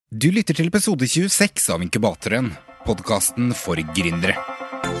Du lytter til episode 26 av Inkubatoren, podcasten for gründere.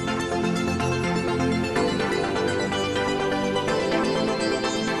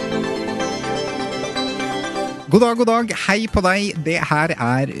 God dag, hei på deg. Det her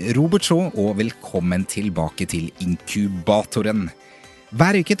er Robert Shaw, og velkommen tilbake til Inkubatoren.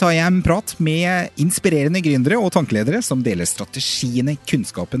 Hver uke tar jeg en prat med inspirerende gründere og tankeledere som deler strategiene,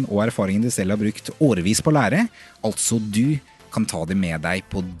 kunnskapen og erfaringen de selv har brukt årevis på å lære, altså du kan ta det med deg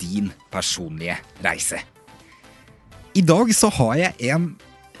på din personlige reise. I dag så har jeg en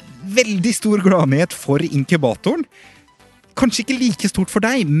veldig stor gladnyhet for inkubatoren. Kanskje ikke like stort for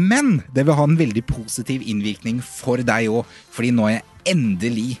deg, men det vil ha en veldig positiv innvirkning for deg også, fordi nå har jeg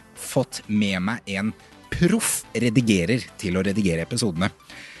endelig fått med meg en proff redigerer til å redigere episodene.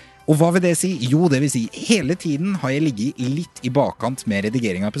 Og hva vil det si? Jo, det vil si, hele tiden har jeg ligget litt i bakkant med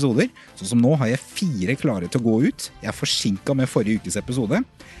redigering av episoder, sånn som nå har jeg 4 klare til å gå ut. Jeg er forsinket med forrige ukes episode.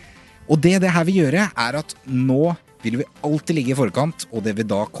 Og det her vil gjøre er at nå vil vi alltid ligge i forkant, og det vil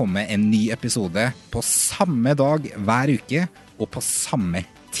da komme en ny episode på samme dag hver uke, og på samme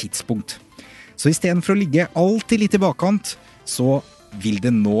tidspunkt. Så i stedet for å ligge alltid litt i bakkant, så vil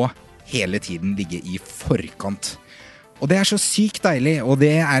det nå hele tiden ligge i forkant. Og det er så sykt deilig, og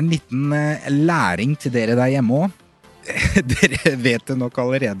det er en liten læring til dere der hjemme også. Dere vet det nok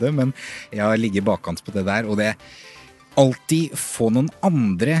allerede, men jeg har ligget bakkant på det der, og det alltid få noen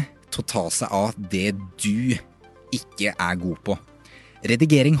andre til å ta seg av det du ikke er god på.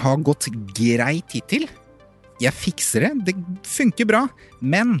 Redigering har gått greit hittil. Jeg fikser det, det funker bra,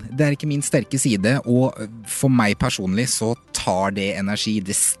 men det er ikke min sterke side, og for meg personlig så tar det energi,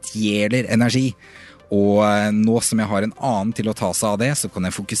 det stjeler energi. Og nå som jeg har en annen til å ta seg av det, så kan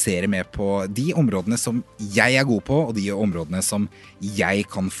jeg fokusere mer på de områdene som jeg er god på, og de områdene som jeg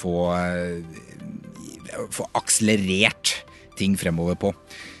kan få akselerert ting fremover på.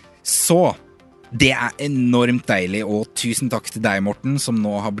 Så det er enormt deilig, og tusen takk til deg, Morten, som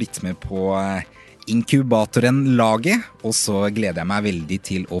nå har blitt med på Inkubatoren-laget, og så gleder jeg meg veldig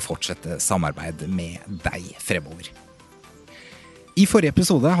til å fortsette samarbeid med deg fremover. I forrige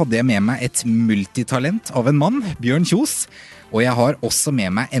episode hadde jeg med meg et multitalent av en mann, Bjørn Kjos, og jeg har også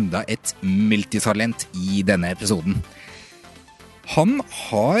med meg enda et multitalent i denne episoden. Han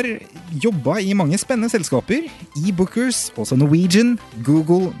har jobbet i mange spennende selskaper, eBookers, også Norwegian,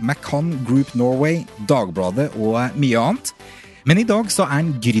 Google, McCann Group Norway, Dagbladet og mye annet. Men i dag så er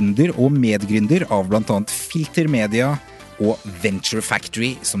han gründer og medgründer av blant annet Filter Media og Venture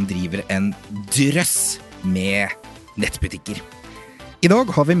Factory, som driver en drøss med nettbutikker. I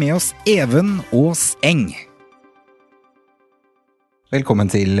dag har vi med oss Even Aas Eng. Velkommen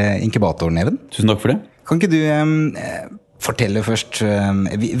til Inkubatoren, Even. Tusen takk for det. Kan ikke du fortelle først,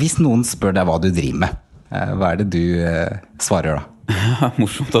 hvis noen spør deg hva du driver med, hva er det du svarer da?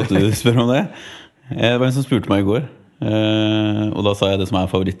 Morsomt at du spør om det. Det var en som spurte meg i går, og da sa jeg det som er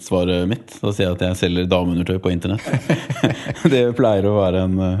favorittsvaret mitt. Da sier jeg at jeg selger dameundertøy på internett. Det pleier å være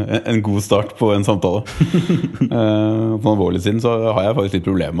en god start på en samtale. På den alvorlige siden så har jeg faktisk litt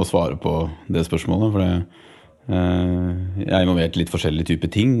problemer med å svare på det spørsmålet, for jeg er involvert i litt forskjellige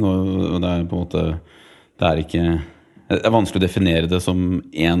typer ting, og det er på en måte det er vanskelig å definere det som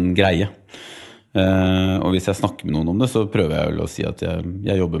en greie. Og hvis jeg snakker med noen om det, så prøver jeg vel å si at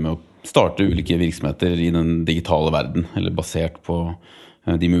jeg jobber med å starte ulike virksomheter i den digitale verden, eller basert på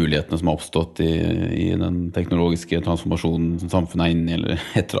de mulighetene som har oppstått i den teknologiske transformasjonen som samfunnet er inne i, eller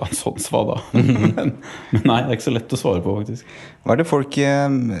et eller annet sånt svar da. Men nei, det er ikke så lett å svare på faktisk. Hva er det folk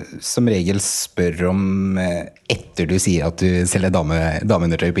som regel spør om etter du sier at du selger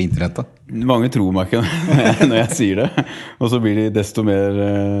dameundertøy på internett da? Mange tror meg ikke når jeg sier det, og så blir de desto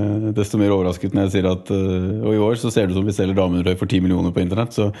mer overrasket når jeg sier at og i år så ser det ut som vi selger dameundertøy for 10 millioner på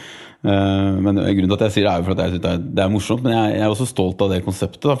internett, så, men grunnen til at jeg sier det er jo for at jeg synes det er morsomt, men jeg er også stolt av det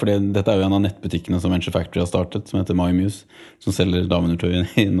konseptet da, fordi dette er jo en av nettbutikkene som Venture Factory har startet, som heter MyMuse, som selger dameundertøy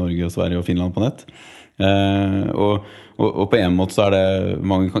i Norge og Sverige og Finland på nett. Og på en måte så er det,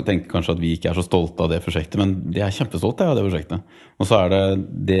 mange tenker kanskje at vi ikke er så stolte av det prosjektet, men de er kjempestolte av det prosjektet. Og så er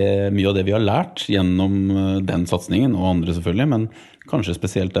det mye av det vi har lært gjennom den satsningen, og andre selvfølgelig, men kanskje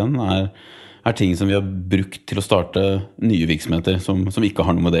spesielt den er ting som vi har brukt til å starte nye virksomheter som ikke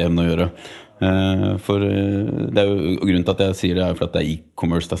har noe med det evne å gjøre. For det er jo grunnen til at jeg sier det er for at det er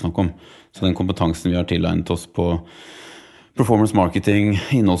e-commerce det er snakk om. Så den kompetansen vi har tilegnet oss på performance marketing,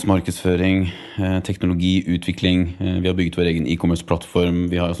 innholdsmarkedsføring, teknologi, utvikling. Vi har bygget vår egen e-commerce-plattform.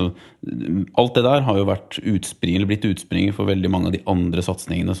 Alt det der har jo blitt utspring for veldig mange av de andre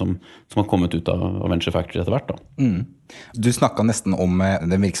satsningene som har kommet ut av Venture Factory etter hvert. Da. Du snakket nesten om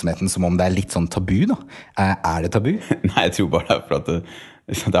den virksomheten som om det er litt sånn tabu da. Er det tabu? Nei, jeg tror bare det er for at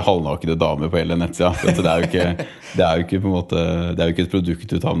det halvnakne damer på hele nettsida. Så det er jo ikke på en måte, det er jo ikke et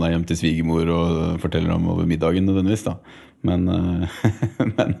produkt du tar med deg hjem til svigermor og forteller om over middagen nødvendigvis da. Men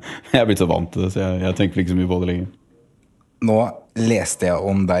jeg er blitt så vant til det, så jeg tenker ikke så mye på det lenger. Nå leste jeg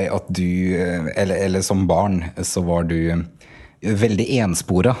om deg at du, eller som barn, så var du veldig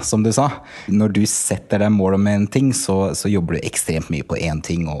ensporet, som du sa. Når du setter deg mål med en ting, så jobber du ekstremt mye på en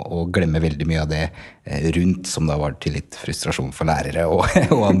ting, og glemmer veldig mye av det rundt, som da var til litt frustrasjon for lærere og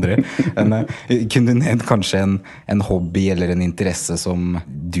andre. Men, kunne du nevnt kanskje en hobby eller en interesse som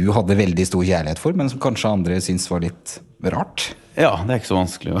du hadde veldig stor kjærlighet for, men som kanskje andre synes var litt rart? Ja, det er ikke så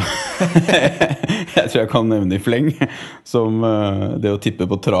vanskelig. Jeg tror jeg kan nevne i fleng, som det å tippe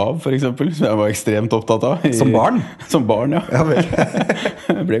på trav, for eksempel, som jeg var ekstremt opptatt av. Som barn? Som barn, ja. Ja vel.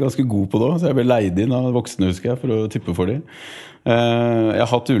 Jeg ble ganske god på det, så jeg ble leid inn av voksne, husker jeg, for å tippe for dem. Jeg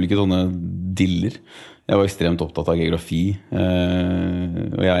har hatt ulike sånne diller. Jeg var ekstremt opptatt av geografi,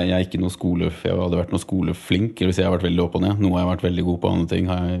 og jeg er ikke noe jeg hadde vært noe skoleflink, eller hvis jeg har vært veldig opp og ned. Noe jeg har vært veldig god på, andre ting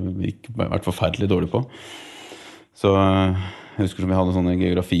har jeg ikke vært forferdelig dårlig på. Så jeg husker som vi hadde sånne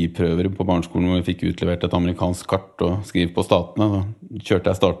geografiprøver på barneskolen hvor vi fikk utlevert et amerikansk kart og skrive på statene. Da kjørte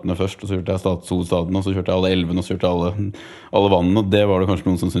jeg statene først, og så kjørte jeg statshovedstaden, og så kjørte jeg alle elvene, og så kjørte jeg alle vannene, og det var det kanskje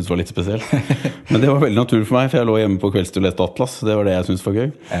noen som syntes var litt spesielt. Men det var veldig naturlig for meg, for jeg lå hjemme på kveldstid og leste Atlas, det var det jeg syntes var gøy.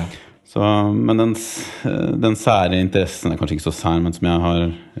 Ja. Så, men den sære interessen kanskje ikke så sær, men som jeg har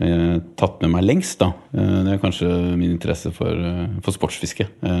tatt med meg lengst da, det kanskje min interesse for sportsfiske,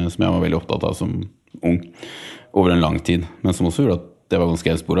 som jeg var veldig opptatt av som ung, over en lang tid, men som også gjorde at det var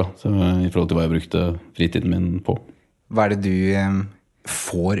ganske ensporet, i forhold til hva jeg brukte fritiden min på. Hva det du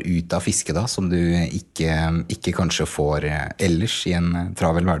får ut av fiske da, som du ikke kanskje får ellers i en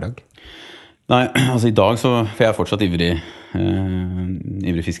travel hverdag? Nei, altså i dag for jeg er fortsatt ivrig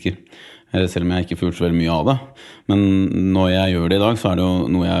fisker, selv om jeg ikke får gjort så veldig mye av det. Men når jeg gjør det i dag, så det jo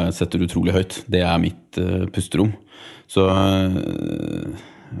noe jeg setter utrolig høyt. Det mitt pusterom. Så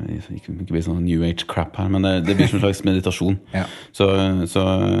ikke bli sånn New Age crap her, men det blir som en slags meditasjon. Ja. Så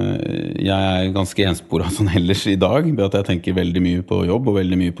jeg ganske ensporet sånn ellers i dag, ved at jeg tenker veldig mye på jobb, og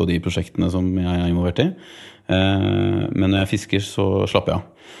veldig mye på de prosjektene som jeg involvert i. Men når jeg fisker, så slapper jeg av.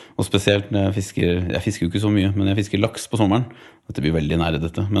 Og spesielt når jeg fisker jo ikke så mye, men jeg fisker laks på sommeren. Det blir veldig nære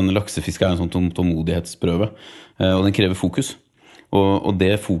dette. Men laksefiske en sånn tålmodighetsprøve, og den krever fokus. Og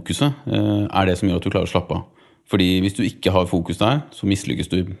det fokuset det som gjør at du klarer å slappe av. Fordi hvis du ikke har fokus der, så mislykkes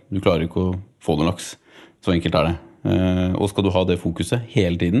du. Du klarer ikke å få noen laks. Så enkelt det. Og skal du ha det fokuset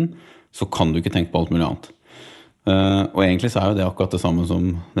hele tiden, så kan du ikke tenke på alt mulig annet. Og egentlig så jo det akkurat det samme som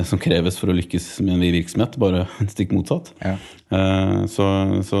det som kreves for å lykkes med en virksomhet, bare en stikk motsatt. Ja. Så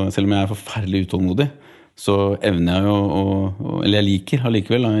selv om jeg forferdelig utålmodig, så evner jeg eller jeg liker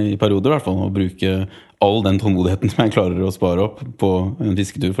allikevel, i perioder i hvert fall, å bruke all den tålmodigheten som jeg klarer å spare opp på en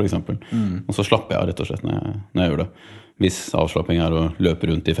fisketur for eksempel. Og så slapper jeg rett og slett når jeg gjør det. Hvis avslapping å løpe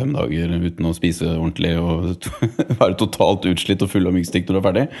rundt i 5 dager uten å spise ordentlig og være totalt utslitt og full av myggstikk når du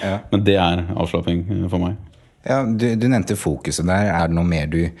ferdig. Ja. Men det avslapping for meg. Ja, du nevnte fokuset der. Det noe mer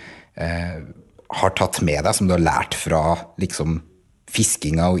du har tatt med deg som du har lært fra liksom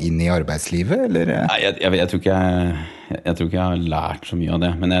fiskinga og inn i arbeidslivet, eller? Nei, jeg tror ikke jeg har lært så mye av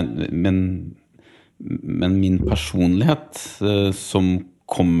det, men min personlighet som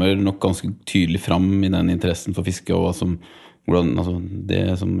kommer nok ganske tydelig fram i den interessen for fiske og det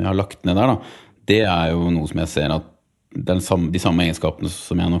som jeg har lagt ned der da, det jo noe som jeg ser at de samme egenskapene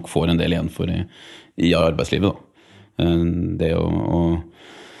som jeg nok får en del igjen for i arbeidslivet da. Det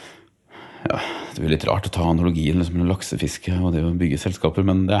det litt rart å ta analogien med laksefiske og det å bygge selskaper,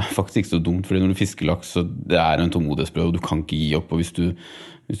 men det faktisk ikke så dumt, fordi når du fisker laks, så det en tålmodighetsprøve, og du kan ikke gi opp, og hvis du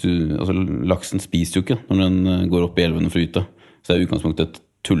laksen spiser jo ikke når den går opp i elven og fryter, så det utgangspunktet et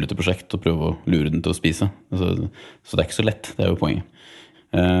tullete prosjekt å prøve å lure den til å spise, så det ikke så lett, det jo poenget.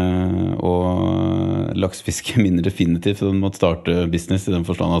 Og laksefiske minner definitivt om å starte business i den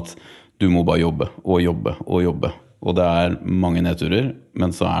forstand at du må bare jobbe og jobbe og jobbe. Og det mange nedturer,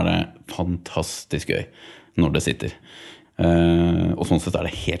 men så det fantastisk gøy når det sitter. Og sånn sett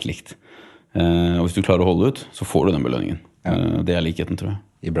det helt likt. Og hvis du klarer å holde ut, så får du den belønningen. Ja. Det likheten, tror jeg.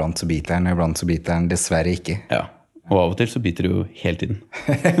 Iblant så biter den, dessverre ikke. Ja, og av og til så biter du jo hele tiden.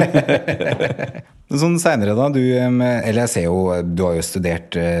 Sånn senere da, eller jeg ser jo, du har jo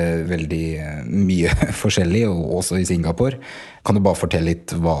studert veldig mye forskjellig, og også i Singapore. Kan du bare fortelle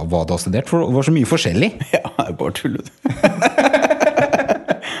litt hva du har studert? For det var så mye forskjellig. Ja, det bare tullet.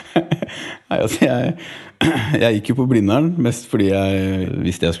 Nei, altså jeg gikk jo på Blindern, mest fordi jeg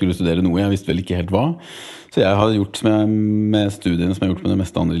visste jeg skulle studere noe, jeg visste vel ikke helt hva. Så jeg har gjort med studiene som jeg har gjort med det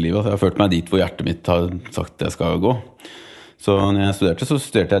meste andre i livet. Jeg har ført meg dit hvor hjertet mitt har sagt jeg skal gå. Så når jeg studerte, så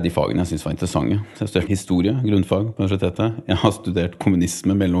studerte jeg de fagene jeg syntes var interessante. Så jeg studerte historie, grunnfag på universitetet. Jeg har studert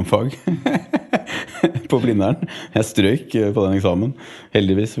kommunisme, mellomfag på Blindern. Jeg strøk på den eksamen.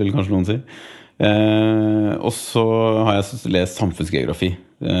 Heldigvis, vil kanskje noen si. Og så har jeg lest samfunnsgeografi,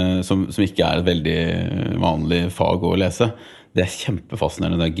 som ikke er et veldig vanlig fag å lese. Det er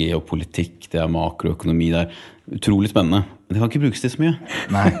kjempefascinerende. Det er geopolitikk, det er makroøkonomi, det er utrolig spennende. Men det kan ikke brukes til så mye.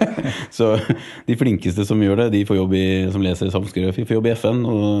 Nei. Så de flinkeste som gjør det, de får jobb som leser samfunnsgeografi, får jobb i FN,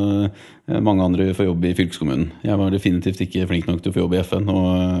 og mange andre får jobb i fylkeskommunen. Jeg var definitivt ikke flink nok til å få jobb i FN,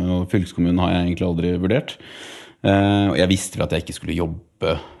 og fylkeskommunen har jeg egentlig aldri vurdert. Og jeg visste vel at jeg ikke skulle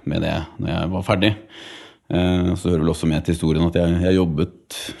jobbe med det når jeg var ferdig. Så hører vel også med til historien at jeg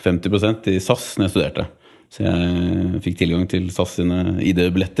jobbet 50% i SAS når jeg studerte. Så jeg fikk tilgang til SAS sine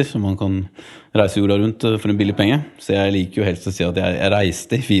ID-billetter, som man kan reise jorda rundt for en billig penge. Så jeg liker jo helst å si at jeg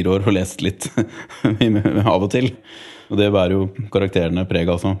reiste i 4 år og leste litt av og til. Og det bærer jo karakterene preg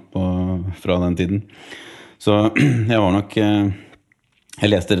altså fra den tiden. Så jeg var nok... Jeg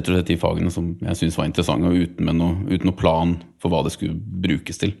leste rett og slett de fagene som jeg synes var interessante, og uten noe plan for hva det skulle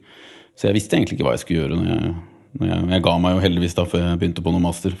brukes til. Så jeg visste egentlig ikke hva jeg skulle gjøre når jeg ga meg jo heldigvis da før jeg begynte på noe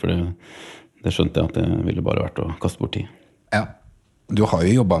master, for det skjønte jeg at det ville bare vært å kaste bort tid. Ja, du har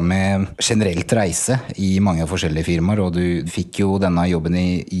jo jobbet med generelt reise i mange forskjellige firmaer, og du fikk jo denne jobben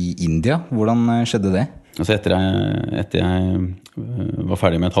i India. Hvordan skjedde det? Altså etter jeg var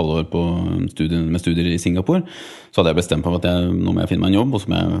ferdig med et halvår med studier i Singapore, så hadde jeg bestemt meg for at nå må jeg finne meg en jobb, og så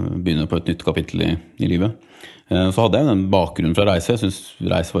må jeg begynne på et nytt kapittel i livet. Så hadde jeg den bakgrunnen fra reise. Jeg synes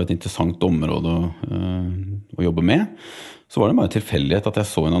reise var et interessant område å jobbe med. Så var det bare tilfeldighet at jeg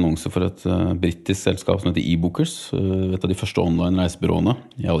så en annonse for et britisk selskap som heter eBookers, et av de første online reisebyråene.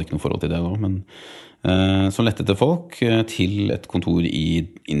 Jeg hadde ikke noe forhold til det da, men som lette etter folk til et kontor i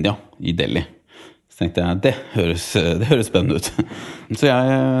India, i Delhi. Så tenkte jeg, det høres spennende ut. Så jeg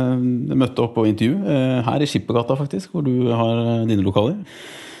møtte opp på intervju her i Skippergata faktisk, hvor du har dine lokaler.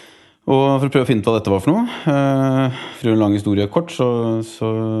 Og for å prøve å finne ut hva dette var for noe, for en lang historie kort, så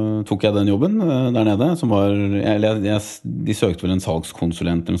tok jeg den jobben der nede, som var, de søkte vel en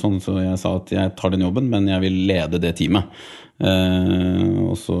salgskonsulent eller noe sånt, så jeg sa at jeg tar den jobben, men jeg vil lede det teamet.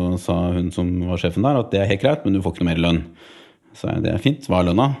 Og så sa hun som var sjefen der at det er helt greit, men du får ikke noe mer lønn. Så jeg, det er fint, hva er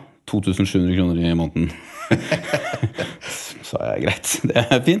lønna? 2700 kroner i måneden. Så jeg, greit, det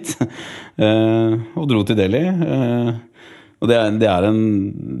er fint. Og dro til Delhi. Og det er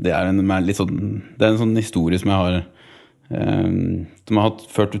en sånn historie som har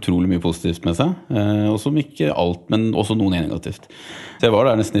ført utrolig mye positivt med seg, og som ikke alt, men også noe negativt. Så jeg var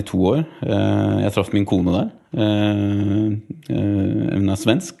der nesten i 2 år. Jeg traff min kone der. Hun er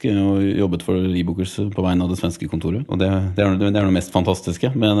svensk og jobbet for eBookers på vegne av det svenske kontoret. Og det er noe mest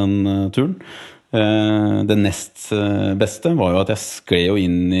fantastiske med den turen. Det nest beste var jo at jeg skled jo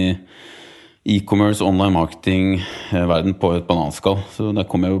inn i e-commerce, online marketing, verden på et bananskall. Så der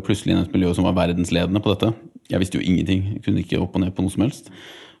kom jeg jo plutselig inn i et miljø som var verdensledende på dette. Jeg visste jo ingenting, jeg kunne ikke opp og ned på noe som helst.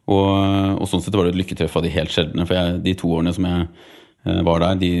 Og sånn sett var det et lykketreff av de helt sjeldne, for de 2 årene som jeg var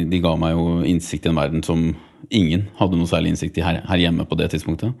der, de ga meg jo innsikt i en verden som ingen hadde noe særlig innsikt i her hjemme på det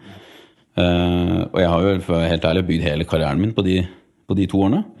tidspunktet. Og jeg har jo, for å være helt ærlig, bygd hele karrieren min på de 2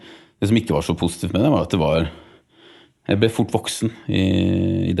 årene. Det som ikke var så positivt med det, var at jeg ble fort voksen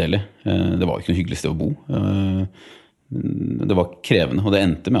i Delhi. Det var ikke noe hyggelig sted å bo. Det var krevende, og det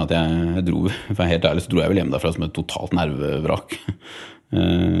endte med at jeg dro, for helt ærlig, så dro jeg vel hjem derfra som et totalt nervevrak.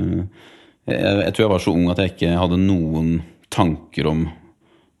 Jeg tror jeg var så ung at jeg ikke hadde noen tanker om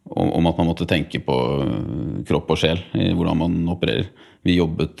at man måtte tenke på kropp og sjel i hvordan man opererer. Vi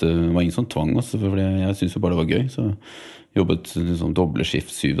jobbet, det var ingen som tvang oss, for jeg synes jo bare det var gøy, så jobbet sånn doble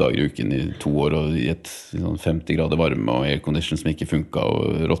skift 7 dager i uken i 2 år, og i et sånn 50 grader varme og aircondition som ikke funket,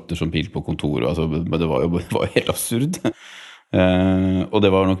 og rotter som pil på kontoret. Altså, det var jo helt absurd. Og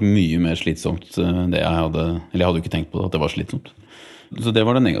det var nok mye mer slitsomt det jeg hadde jo ikke tenkt på at det var slitsomt. Så det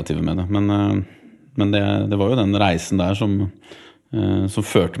var det negative med det. Men det var jo den reisen der som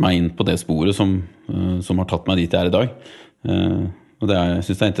førte meg inn på det sporet som har tatt meg dit jeg er i dag. Og jeg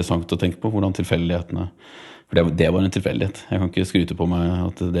synes det er interessant å tenke på hvordan tilfeldighetene. For det var en tilfeldighet. Jeg kan ikke skryte på meg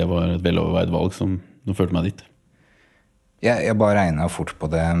at det var et veloverveid valg som førte meg dit. Jeg bare regnet fort på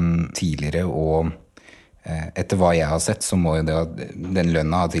det tidligere, og etter hva jeg har sett, så må jo den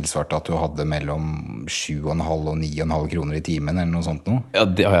lønna ha tilsvart at du hadde mellom 7,5 og 9,5 kroner i timen, eller noe sånt noe. Ja,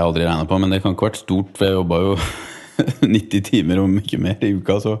 det har jeg aldri regnet på, men det kan ikke ha vært stort, for jeg jobbet jo 90 timer og mye mer i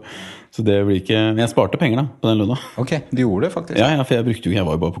uka, så det blir ikke... Men jeg sparte penger da, på den lønna. Ok, du gjorde det faktisk? Ja, for jeg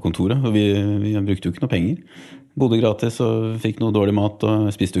var jo bare på kontoret, og vi brukte jo ikke noe penger. Bodde gratis og fikk noe dårlig mat,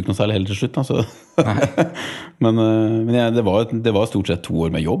 og spiste jo ikke noe særlig heller til slutt. Da, så. men det var stort sett 2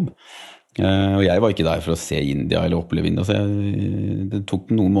 år med jobb. Og jeg var ikke der for å se India eller oppleve India, så det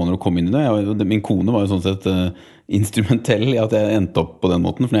tok noen måneder å komme inn i det. Min kone var jo sånn sett instrumentell i at jeg endte opp på den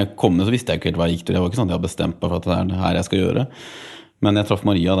måten, for når jeg kom ned så visste jeg ikke helt hva jeg gikk til. Det var ikke sånn at jeg hadde bestemt meg for at det er det her jeg skal gjøre. Men jeg traff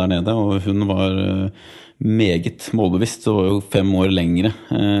Maria der nede, og hun var meget målbevisst, så var jo 5 år lengre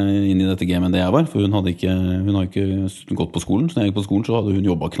inn i dette gamet enn det jeg var, for hun hadde ikke gått på skolen. Så når jeg gikk på skolen så hadde hun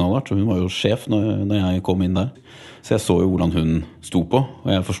jobbet knallhardt, så hun var jo sjef når jeg kom inn der. Så jeg så jo hvordan hun sto på, og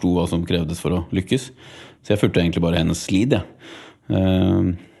jeg forstod hva som krevdes for å lykkes. Så jeg fulgte egentlig bare hennes lead, ja.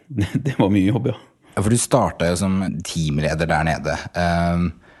 Det var mye jobb, ja. Ja, for du startet jo som teamleder der nede.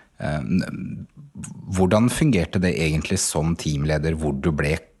 Hvordan fungerte det egentlig som teamleder, hvor du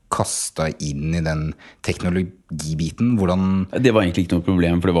ble kastet inn i den teknologibiten? Hvordan... Det var egentlig ikke noe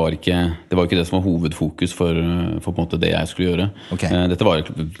problem, for det var ikke det som var hovedfokus for på en måte det jeg skulle gjøre. Okay. Dette var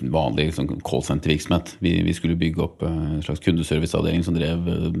vanlig callcenter-virksomhet. Vi skulle bygge opp en slags kundeserviceavdeling som drev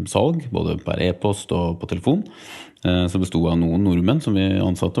salg, både per e-post og på telefon. Som bestod av noen nordmenn som vi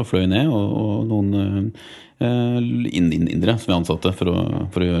ansatte og fløy ned, og noen indre som vi ansatte for å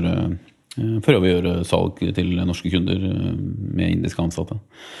gjøre salg til norske kunder med indiske ansatte.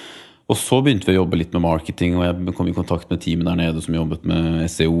 Og så begynte vi å jobbe litt med marketing, og jeg kom i kontakt med teamet der nede som jobbet med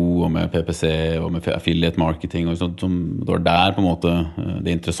SEO og med PPC og med affiliate marketing, og sånt, det var der på en måte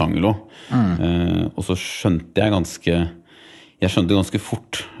det interessante lå. Og så skjønte jeg ganske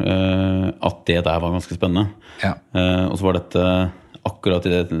fort at det der var ganske spennende. Ja. Og så var dette akkurat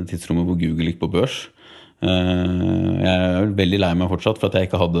i det tidsrommet hvor Google gikk på børs. Jeg er veldig lei meg fortsatt for at jeg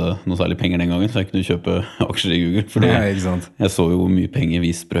ikke hadde noe særlig penger den gangen, så jeg kunne kjøpe aksjer i Google, fordi jeg så jo hvor mye penger vi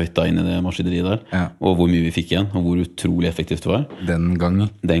sprøyta inn i det maskineriet der, ja. Og hvor mye vi fikk igjen, og hvor utrolig effektivt det var. Den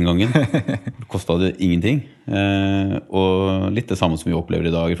gangen. Det kostet det ingenting. Og litt det samme som vi opplever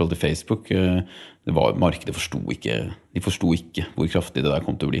i dag i forhold til Facebook. Markedet forstod ikke hvor kraftig det der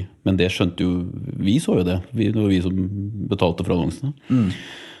kom til å bli. Men det skjønte jo, vi så jo det. Det var vi som betalte for annonsene.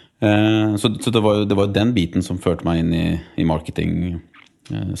 Så det var den biten som førte meg inn i marketing,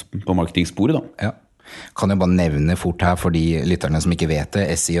 på marketingsporet da. Ja. Kan jeg bare nevne fort her for de lytterne som ikke vet det,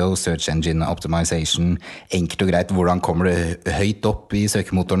 SEO, Search Engine Optimization, enkelt og greit, hvordan kommer det høyt opp i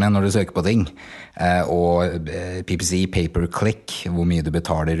søkemotorene når du søker på ting, og PPC, pay-per-click, hvor mye du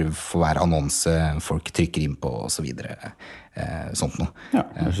betaler for hver annonse folk trykker inn på, og så videre. Sånt noe. Ja,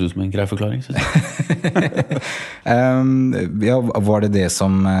 det synes som en grei forklaring. Ja, var det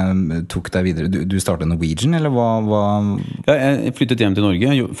som tok deg videre? Du startet Norwegian, eller hva? Ja, jeg flyttet hjem til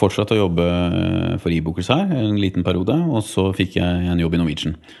Norge, fortsatte å jobbe for e-bookers her en liten periode, og så fikk jeg en jobb i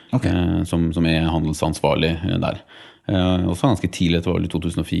Norwegian, okay. Som er handelsansvarlig der. Også ganske tidlig, det var i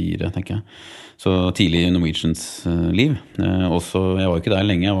 2004, tenker jeg. Så tidlig i Norwegians liv. Jeg var ikke der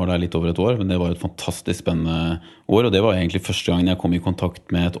lenge, jeg var der litt over et år, men det var et fantastisk spennende år, og det var egentlig første gangen jeg kom i kontakt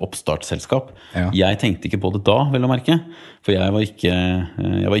med et oppstartsselskap. Ja. Jeg tenkte ikke på det da, vel å merke, for jeg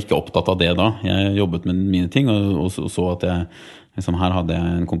var ikke opptatt av det da. Jeg jobbet med mine ting, og så at her hadde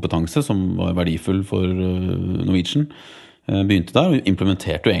jeg en kompetanse som var verdifull for Norwegian. Begynte der, og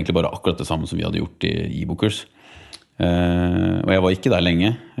implementerte jo egentlig bare akkurat det samme som vi hadde gjort i e-bookers. Og jeg var ikke der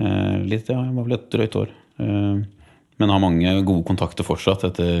lenge, jeg var vel et drøyt år, men har mange gode kontakter fortsatt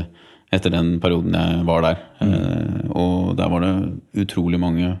etter den perioden jeg var der. Og der var det utrolig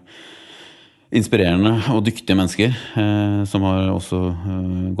mange inspirerende og dyktige mennesker som har også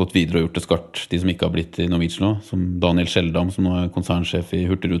gått videre og gjort det skarpt, de som ikke har blitt i Norwegian nå, som Daniel Skjeldam, som nå er konsernsjef i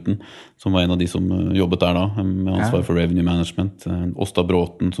Hurtigruten, som var en av de som jobbet der da, med ansvar for revenue management. Åsta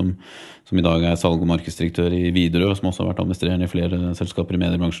Bråten, som i dag er salg- og markedsdirektør i Widerøe, som også har vært administrerende i flere selskaper i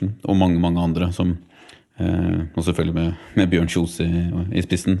mediebransjen, og mange andre som og selvfølgelig med Bjørn Kjos i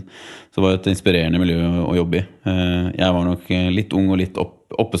spissen. Så det var et inspirerende miljø å jobbe i. Jeg var nok litt ung og litt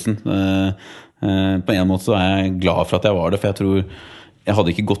oppesen. På en måte så er jeg glad for at jeg var det, for jeg tror jeg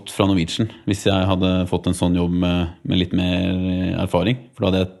hadde ikke gått fra Norwegian hvis jeg hadde fått en sånn jobb med litt mer erfaring. For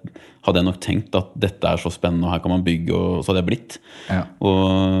da hadde jeg nok tenkt at dette er så spennende, og her kan man bygge, og så hadde jeg blitt. Ja.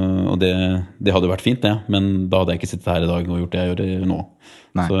 Og det hadde vært fint, det, men da hadde jeg ikke sittet her i dag og gjort det jeg gjør nå.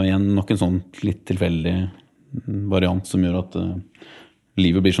 Nei. Så igjen nok en sånn litt tilfeldig variant som gjør at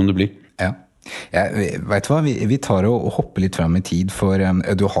livet blir som det blir. Ja. Vet du hva, vi tar og hopper litt frem i tid, for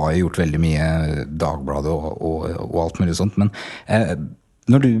du har jo gjort veldig mye Dagbladet og alt mulig sånt, men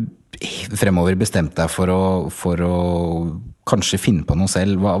når du fremover bestemte deg for å kanskje finne på noe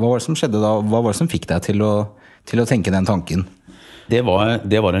selv, hva var det som skjedde da? Hva var det som fikk deg til å til å tenke den tanken? Det var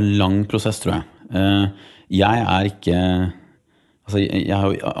en lang prosess, tror jeg. Jeg er ikke... Altså, jeg har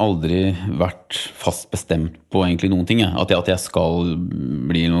jo aldri vært fast bestemt på egentlig noen ting. At jeg skal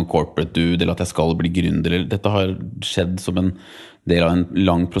bli noen corporate dude, eller at jeg skal bli gründer. Dette har skjedd som en del av en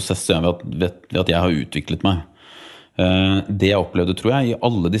lang prosess ved at jeg har utviklet meg. Det jeg opplevde, tror jeg, i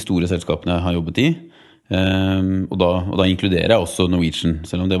alle de store selskapene jeg har jobbet i, og da inkluderer jeg også Norwegian,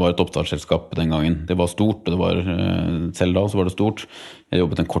 selv om det var et oppstartsselskap den gangen. Det var stort, og selv da så var det stort. Jeg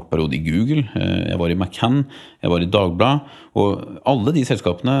jobbet en kort periode i Google, jeg var i McCann, jeg var i Dagbladet, og alle de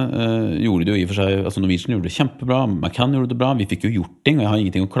selskapene gjorde det jo i og for seg, altså Norwegian gjorde det kjempebra, McCann gjorde det bra, vi fikk jo gjort ting, og jeg har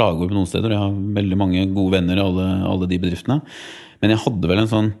ingenting å klage over på noen steder, jeg har veldig mange gode venner i alle de bedriftene. Men jeg hadde vel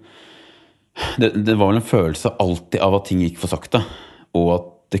en sånn, det var vel en følelse alltid av at ting gikk for sakte, og at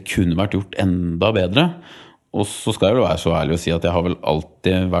det kunne vært gjort enda bedre. Og så skal jeg jo være så ærlig å si at jeg har vel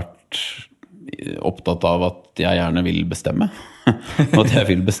alltid vært opptatt av at jeg gjerne vil bestemme. Og at jeg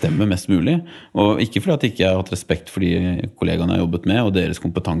vil bestemme mest mulig. Og ikke fordi at jeg ikke har hatt respekt for de kollegaene jeg har jobbet med og deres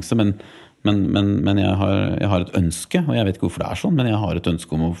kompetanse, men jeg har et ønske, og jeg vet ikke hvorfor det er sånn, men jeg har et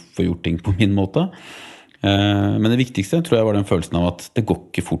ønske om å få gjort ting på min måte. Men det viktigste tror jeg var den følelsen av at det går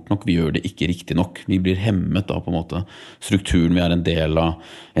ikke fort nok, vi gjør det ikke riktig nok, vi blir hemmet av på en måte strukturen vi er en del av,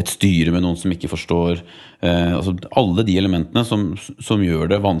 et styre med noen som ikke forstår, altså alle de elementene som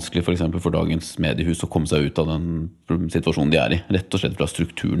gjør det vanskelig for eksempel for dagens mediehus å komme seg ut av den situasjonen de er i, rett og slett fordi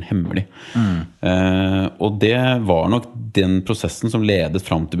strukturen hemmer de. Og det var nok den prosessen som ledet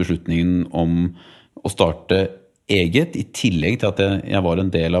fram til beslutningen om å starte eget, i tillegg til at jeg var en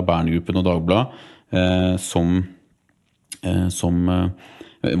del av Berngruppen og Dagbladet,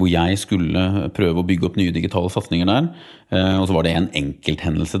 hvor jeg skulle prøve å bygge opp nye digitale satsninger der, og så var det en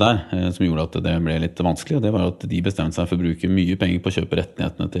enkelthendelse der som gjorde at det ble litt vanskelig, og det var at de bestemte seg for å bruke mye penger på å kjøpe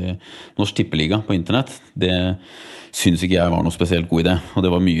rettighetene til Norsk Tippeliga på internett. Det synes ikke jeg var noe spesielt god idé, og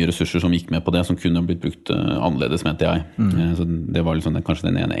det var mye ressurser som gikk med på det, som kunne blitt brukt annerledes, mente jeg. Så det var liksom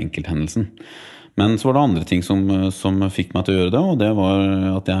kanskje den ene enkelthendelsen. Men så var det andre ting som fikk meg til å gjøre det, og det var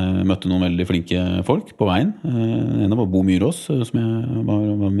at jeg møtte noen veldig flinke folk på veien. En var Bo Myros, som jeg var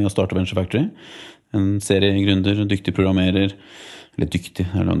med å starte Venture Factory. En seriegründer, dyktig programmerer, eller dyktig,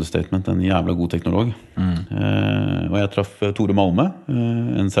 det er et understatement, en jævla god teknolog. Og jeg traff Tore Malme,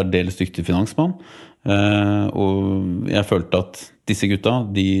 en særdeles dyktig finansmann. Og jeg følte at disse gutta,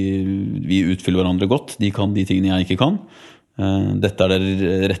 vi utfyller hverandre godt, de kan de tingene jeg ikke kan. Dette er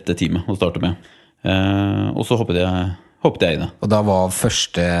det rette teamet å starte med. Og så hoppet jeg i det. Og da var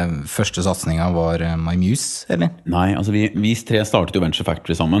første satsningen var MyMuse, eller? Nei, altså vi tre startet jo Venture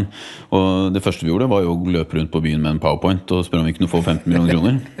Factory sammen. Og det første vi gjorde var jo å løpe rundt på byen med en PowerPoint og spørre om vi kunne få 15 millioner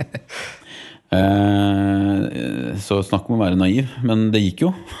kroner. Så snakk om å være naiv, men det gikk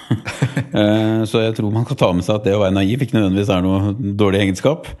jo. Så jeg tror man kan ta med seg at det å være naiv ikke nødvendigvis er noe dårlig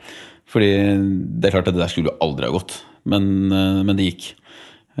egenskap. Fordi det er klart at det der skulle jo aldri ha gått, men det gikk.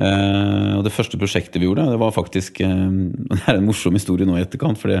 Og det første prosjektet vi gjorde, det var faktisk, det er en morsom historie nå i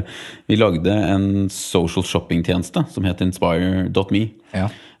etterkant, fordi vi lagde en social shopping-tjeneste som het Inspire.me,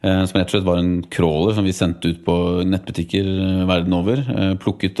 som rett og slett var en crawler som vi sendte ut på nettbutikker verden over,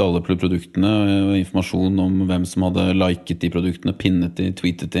 plukket alle produktene og informasjon om hvem som hadde liket de produktene, pinnet de,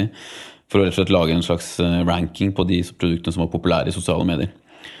 tweetet de, for å rett og slett lage en slags ranking på de produktene som var populære i sosiale medier.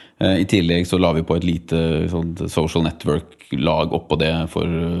 I tillegg så la vi på et lite social network-lag opp på det for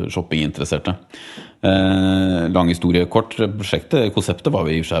shoppinginteresserte. Lang historie kort, konseptet var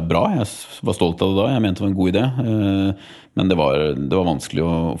jo i og for seg bra, jeg var stolt av det da, jeg mente det var en god idé, men det var vanskelig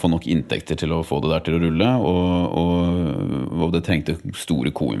å få nok inntekter til å få det der til å rulle, og det trengte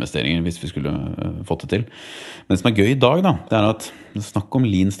store co-investeringer hvis vi skulle fått det til. Men det som er gøy i dag da, det er at snakk om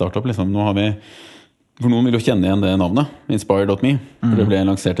lean startup, liksom, nå har vi for noen vil jo kjenne igjen det navnet, Inspire.me. Det ble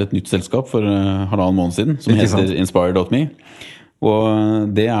lansert et nytt selskap for 1,5 måned siden, som heter Inspire.me.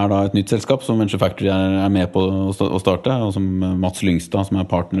 Og det er da et nytt selskap som Venture Factory er med på å starte, og som Mats Lyngstad, som er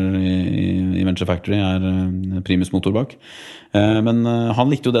partner i Venture Factory, er primus motor bak. Men han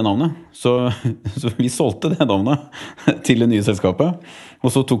likte jo det navnet, så vi solgte det navnet til det nye selskapet. Og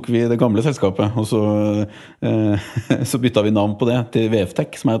så tok vi det gamle selskapet, og så bytta vi navn på det til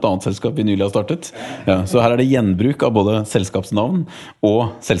VFTech, som er et annet selskap vi nylig har startet. Ja, så her er det gjenbruk av både selskapsnavn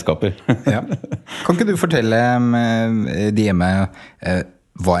og selskaper. Ja. Kan ikke du fortelle de hjemme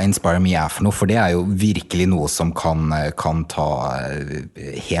hva Inspire Me er for noe? For det er jo virkelig noe som kan ta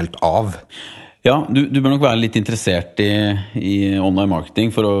helt av. Ja, du bør nok være litt interessert i online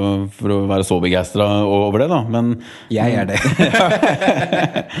marketing for å være så begeistret over det da, men... Jeg det.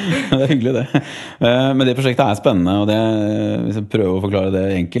 Det hyggelig det. Men det prosjektet spennende, og hvis jeg prøver å forklare det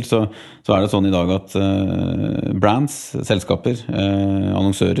enkelt, så det sånn i dag at brands, selskaper,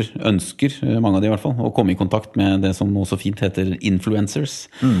 annonsører ønsker, mange av de i hvert fall, å komme i kontakt med det som også fint heter influencers.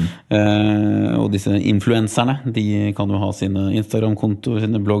 Og disse influencerne, de kan jo ha sine Instagram-kontoer,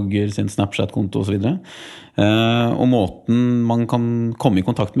 sine blogger, sin Snapchat-konto og så videre. Og måten man kan komme i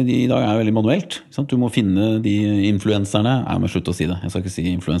kontakt med de i dag veldig manuelt. Du må finne de influenserne, jeg må slutte å si det, jeg skal ikke si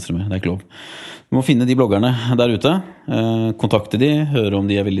influensere mer, det ikke lov. Du må finne de bloggerne der ute, kontakte de, høre om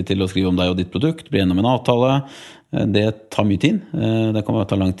de villige til å skrive om deg og ditt produkt, bli gjennom en avtale. Det tar mye tid, det kan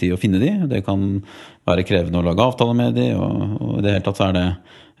ta lang tid å finne de, det kan være krevende å lage avtale med de, og i det hele tatt så det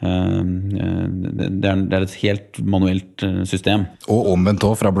et helt manuelt system. Og omvendt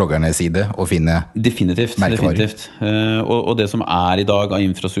også fra bloggernes side å finne merkevarer. Og det som i dag av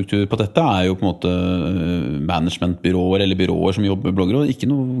infrastruktur på dette jo på en måte managementbyråer eller byråer som jobber med bloggere, og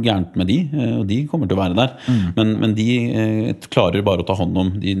ikke noe gærent med de, og de kommer til å være der. Men de klarer bare å ta hånd om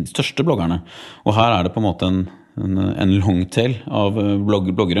de største bloggerne. Og her det på en måte en longtail av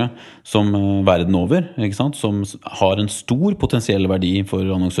bloggere som verden over, ikke sant? Som har en stor potensiell verdi for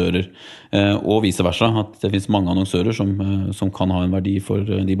annonsører, og vice versa, at det finnes mange annonsører som kan ha en verdi for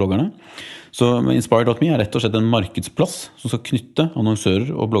de bloggerne. Så Inspire.me rett og slett en markedsplass som skal knytte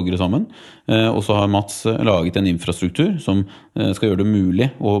annonsører og bloggere sammen, og så har Mats laget en infrastruktur som skal gjøre det mulig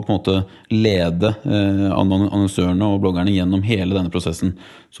å på en måte lede annonsørene og bloggerne gjennom hele denne prosessen.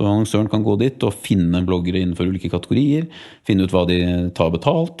 Så annonsøren kan gå dit og finne bloggere innenfor ulike kategorier, finne ut hva de tar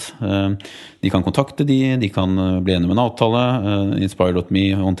betalt, de kan kontakte de kan bli enige med en avtale, Inspire.me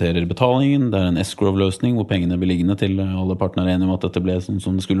håndterer betalingen, det en escrow-løsning hvor pengene blir liggende til alle partnere enige om at dette ble sånn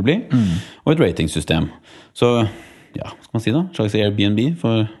som det skulle bli, og et ratingsystem. Så ja, skal man si da? Slags Airbnb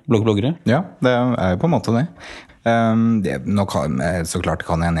for bloggere? Ja, det jo på en måte det. Så klart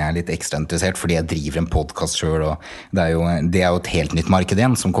kan jeg litt ekstra interessert fordi jeg driver en podcast selv, og det jo et helt nytt marked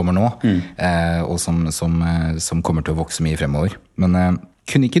igjen som kommer nå, og som kommer til å vokse mye fremover. Men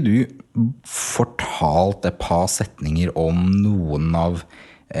kunne ikke du fortalt et par setninger om noen av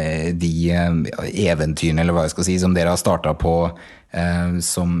de eventyrene, eller hva jeg skal si, som dere har startet på,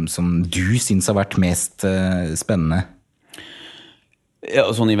 som du synes har vært mest spennende?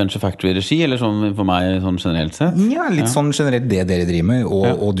 Ja, sånn i Venture Factory-regi, eller sånn for meg sånn generelt sett? Ja, litt sånn generelt det dere driver med,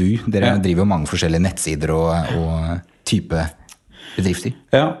 og du. Dere driver jo mange forskjellige nettsider og type bedrifter.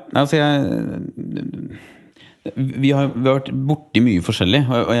 Ja, altså vi har vært borti mye forskjellig,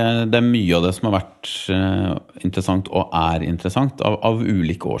 og det mye av det som har vært interessant og interessant av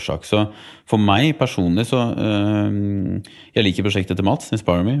ulike årsak. Så for meg personlig så jeg liker prosjektet til Mats,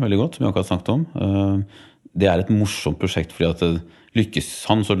 Inspire Me, veldig godt, som vi akkurat snakket om. Det et morsomt prosjekt fordi at det lykkes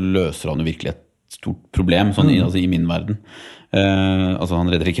han, så løser han jo virkelig et stort problem sånn, altså i min verden. Altså han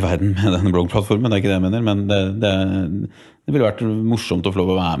redder ikke verden med denne bloggplattformen, det ikke det jeg mener, men det ville vært morsomt å få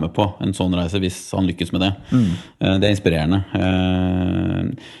lov å være med på en sånn reise hvis han lykkes med det. Det inspirerende.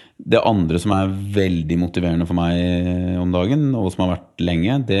 Det andre som veldig motiverende for meg om dagen, og som har vært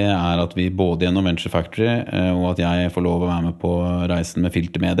lenge, det at vi både gjennom Venture Factory og at jeg får lov å være med på reisen med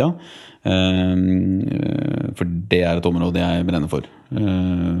Filter Media, for det et område jeg brenner for.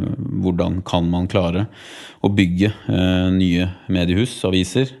 Hvordan kan man klare å bygge nye mediehus,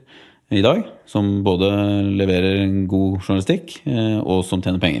 aviser i dag, som både leverer god journalistikk og som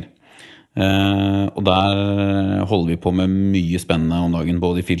tjener penger. Og der holder vi på med mye spennende om dagen,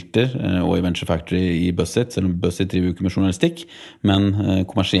 både i Filter og i Venture Factory i BuzzIt, selv om BuzzIt driver jo ikke med journalistikk, men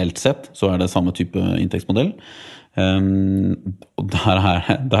kommersielt sett så det samme type inntektsmodell. Og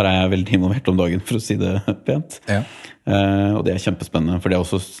der jeg veldig involvert om dagen, for å si det pent. Ja. Og det kjempespennende, for det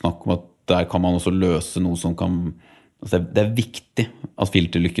også snakk om at der kan man også løse noe som kan, altså det viktig at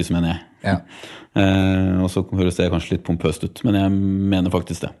Filter lykkes, mener jeg. Ja. Og så høres det kanskje litt pompøst ut, men jeg mener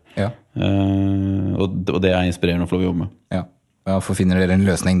faktisk det. Ja. Og det inspirerende å få lov å jobbe med. Ja. Ja, for finner dere en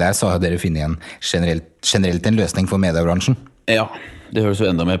løsning der, så har dere funnet en generelt en løsning for mediebransjen. Ja, det høres jo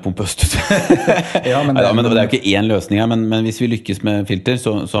enda mer pompøst ut. Ja, men det jo ikke én løsning her, men hvis vi lykkes med Filter,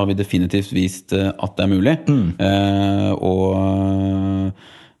 så har vi definitivt vist at det mulig.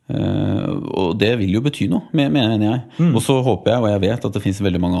 Og det vil jo bety noe, mener jeg. Og så håper jeg, og jeg vet at det finnes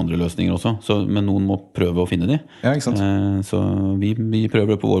veldig mange andre løsninger også, men noen må prøve å finne de. Ja, ikke sant? Så vi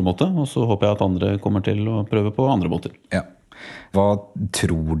prøver det på vår måte, og så håper jeg at andre kommer til å prøve på andre måter. Ja. Hva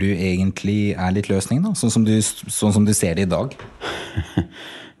tror du egentlig litt løsningen da? Sånn som du ser det i dag?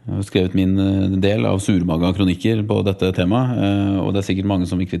 Jeg har skrevet min del av surmaga kronikker på dette temaet, og det sikkert mange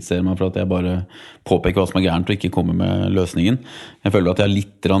som vil kritisere meg for at jeg bare påpeker hva som gærent og ikke kommer med løsningen. Jeg føler at jeg har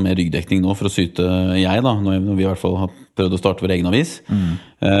litt mer ryggdekning nå for å syte jeg da, når vi i hvert fall har prøvd å starte vår egen avis.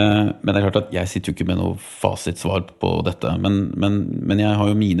 Men det klart at jeg sitter jo ikke med noe fasitsvar på dette, men jeg har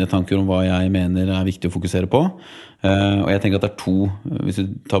jo mine tanker om hva jeg mener viktig å fokusere på. Og jeg tenker at det to, hvis du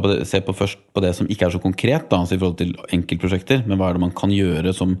ser først på det som ikke så konkret da, altså i forhold til enkeltprosjekter, men hva det man kan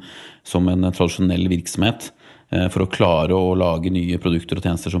gjøre som en tradisjonell virksomhet for å klare å lage nye produkter og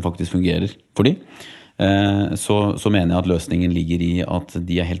tjenester som faktisk fungerer for de, så mener jeg at løsningen ligger i at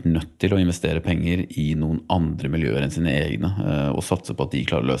de helt nødt til å investere penger i noen andre miljøer enn sine egne, og satse på at de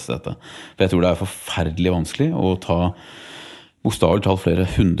klarer å løse dette. For jeg tror det forferdelig vanskelig å ta bokstavelig talt flere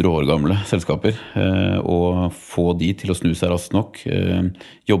 100 år gamle selskaper og få de til å snu seg raskt nok,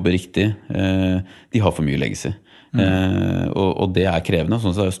 jobbe riktig. De har for mye legacy. Og det krevende,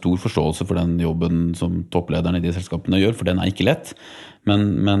 sånn at det stor forståelse for den jobben som topplederne i de selskapene gjør, for den ikke lett. Men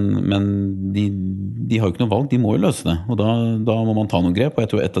de har jo ikke noe valg, de må jo løse det. Og da må man ta noen grep, og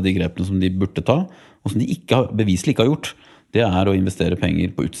jeg tror et av de grepene som de burde ta, og som de beviselig ikke har gjort, det å investere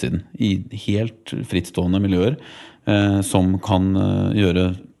penger på utsiden, i helt frittstående miljøer, som kan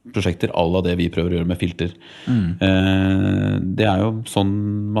gjøre prosjekter à la det vi prøver å gjøre med filter. Det jo sånn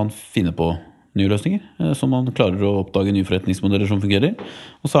man finner på nye løsninger, så man klarer å oppdage nye forretningsmodeller som fungerer.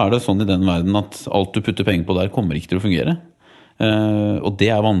 Og så det sånn i den verden at alt du putter penger på der kommer ikke til å fungere. Og det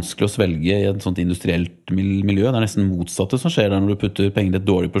vanskelig å svelge i et sånt industrielt miljø. Det nesten motsatte som skjer der når du putter penger i et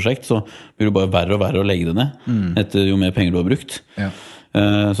dårlig prosjekt, så blir det bare verre og verre å legge det ned etter jo mer penger du har brukt. Ja.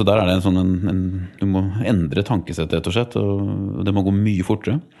 Så der det en sånn du må endre tankesett rett og slett, og det må gå mye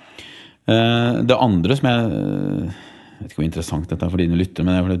fortere. Det andre som jeg vet ikke hvor interessant dette for dine lytter,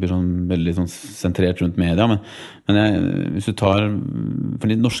 men det blir veldig sentrert rundt media, men hvis du tar,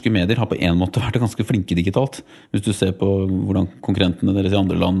 for de norske medier har på en måte vært ganske flinke digitalt, hvis du ser på hvordan konkurrentene deres i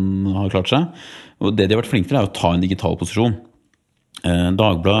andre land har klart seg, og det de har vært flinke til å ta en digital posisjon.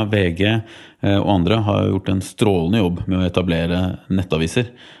 Dagbladet, VG og andre har gjort en strålende jobb med å etablere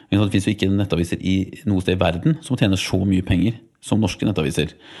nettaviser. Det finnes jo ikke nettaviser i noe sted i verden som tjener så mye penger som norske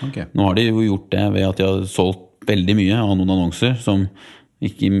nettaviser. Okay. Nå har de jo gjort det ved at de har solgt veldig mye av noen annonser som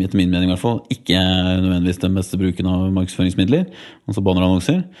ikke, etter min mening i hvert fall, ikke nødvendigvis den beste bruken av markedsføringsmidler, altså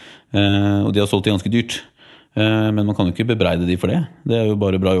bannerannonser, og de har solgt det ganske dyrt. Men man kan jo ikke bebreide de for det. Det jo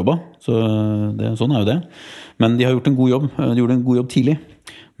bare bra jobba, så sånn jo det. Men de har gjort en god jobb. De gjorde en god jobb tidlig.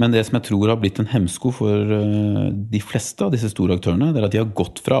 Men det som jeg tror har blitt en hemsko for de fleste av disse store aktørene, det at de har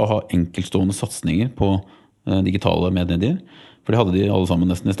gått fra å ha enkeltstående satsninger på digitale medier, for det hadde de alle sammen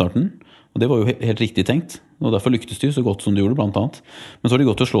nesten i starten, og det var jo helt riktig tenkt, og derfor lyktes de så godt som de gjorde blant annet. Men så har de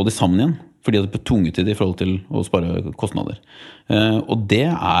gått til å slå de sammen igjen, fordi det ble tvunget til det i forhold til å spare kostnader. Og det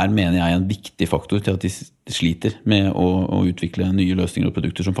mener jeg en viktig faktor til at de sliter med å utvikle nye løsninger og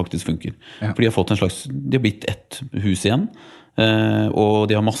produkter som faktisk funker. Ja. For de har fått de har blitt ett hus igjen, og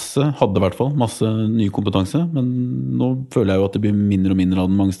de har hadde i hvert fall masse ny kompetanse, men nå føler jeg jo at det blir mindre og mindre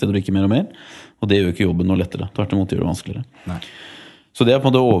av den mange steder og ikke mer og mer, og det gjør ikke jobben noe lettere, tvert imot gjør det vanskeligere. Nei. Så det på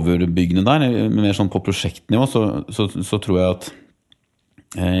det overbyggende der, mer sånn på prosjektnivå, så tror jeg at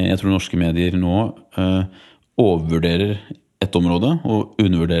jeg tror norske medier nå overvurderer et område og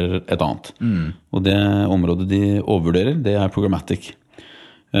undervurderer et annet. Og det området de overvurderer, det programmatic.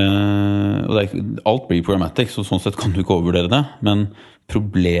 Og alt blir programmatic, så sånn sett kan du ikke overvurdere det, men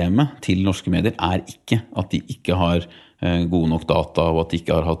problemet til norske medier ikke at de ikke har gode nok data, og at de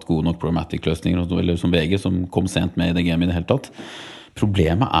ikke har hatt gode nok programmatic-løsninger, eller som VG, som kom sent med i det gamet i det hele tatt.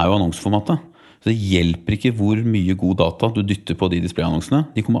 Problemet jo annonseformatet. Så det hjelper ikke hvor mye god data du dytter på de displayannonsene.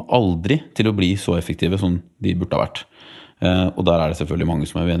 De kommer aldri til å bli så effektive som de burde ha vært. Og der det selvfølgelig mange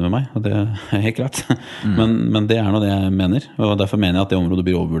som uenige med meg, og det helt greit. Men det noe det jeg mener, og derfor mener jeg at det området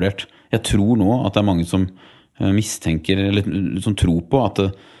blir overvurdert. Jeg tror nå at det mange som mistenker, eller som tror på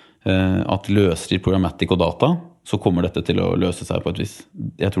at løser programmatic og data, så kommer dette til å løse seg på et vis.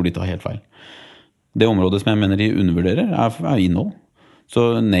 Jeg tror de tar helt feil. Det området som jeg mener de undervurderer innhold.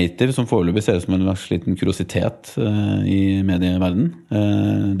 Så native som foreløpig ser ut som en slags liten kuriositet i medieverden,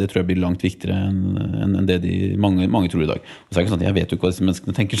 det tror jeg blir langt viktigere enn det mange tror i dag. Og så det ikke sånn at jeg vet jo ikke hva disse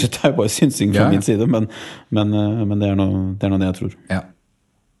menneskene tenker, så det jo bare synsing fra min side, men det noe det jeg tror. Ja.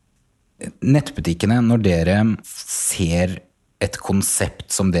 Nettbutikkene, når dere ser et konsept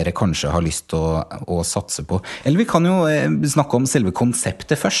som dere kanskje har lyst til å satse på. Eller vi kan jo snakke om selve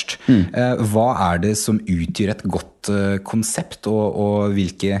konseptet først. Hva det som utgjør et godt konsept, og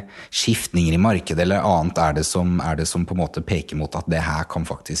hvilke skiftninger i markedet eller annet det som på en måte peker mot at det her kan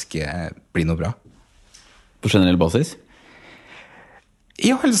faktisk bli noe bra? På generell basis?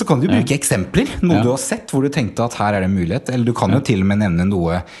 Ja, eller så kan du bruke eksempler, noe du har sett hvor du tenkte at her er det en mulighet, eller du kan jo til og med nevne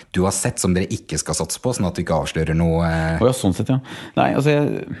noe du har sett som dere ikke skal satse på, sånn at du ikke avslører noe. Ja, sånn sett, ja. Nei, altså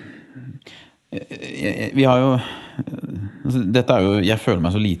vi har jo altså, dette er jo, jeg føler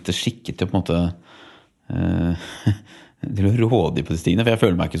meg så lite skikket til på en måte til å råde på disse tingene, for jeg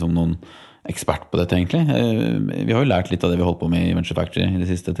føler meg ikke som noen ekspert på dette egentlig. Vi har jo lært litt av det vi holdt på med i Venture Factory i de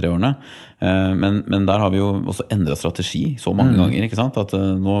siste 3 årene. Men der har vi jo også endret strategi så mange ganger, ikke sant? At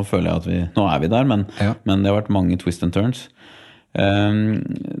nå føler jeg at nå er vi der, men det har vært mange twist and turns.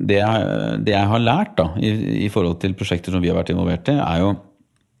 Det jeg har lært da, i forhold til prosjekter som vi har vært involvert i, er jo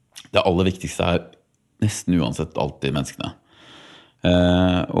det aller viktigste er nesten uansett alltid menneskene.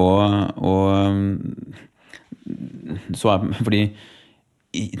 Så fordi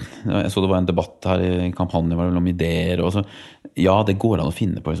jeg så det var en debatt her i kampanjen om ideer og så, ja, det går an å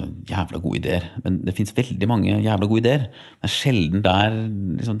finne på sånn jævla gode ideer, men det finnes veldig mange jævla gode ideer. Det er sjelden der,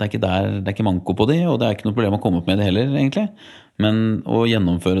 liksom, det er ikke manko på de, og det er ikke noe problem å komme opp med det heller, egentlig. Men å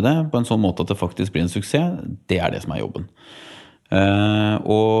gjennomføre det på en sånn måte at det faktisk blir en suksess, det er det som er jobben.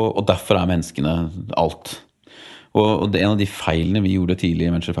 Og derfor er menneskene alt. Og en av de feilene vi gjorde tidlig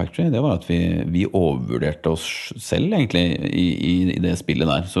i Venture Factory, det var at vi overvurderte oss selv egentlig i det spillet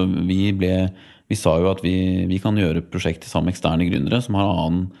der. Så vi sa jo at vi kan gjøre prosjekter sammen med eksterne gründere som har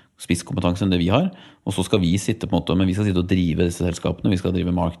annen spisskompetanse enn det vi har, og så skal vi sitte på en måte, men vi skal sitte og drive disse selskapene, vi skal drive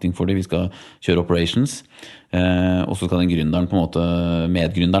marketing for dem, vi skal kjøre operations, og så skal den gründeren på en måte,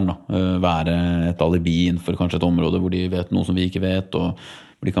 medgründeren da, være et alibi innenfor kanskje et område hvor de vet noe som vi ikke vet, og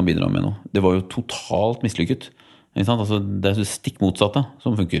hvor de kan bidra med noe. Det var jo totalt mislykket. Altså, det er stikk motsatte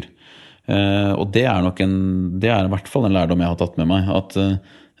som funker. Og det er nok det er i hvert fall en lærdom jeg har tatt med meg, at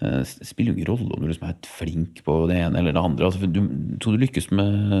det spiller jo ingen rolle om du liksom er flink på det ene eller det andre. Altså, så du lykkes med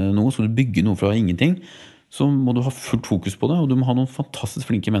noe, så du bygger noe fra ingenting, så må du ha fullt fokus på det, og du må ha noen fantastisk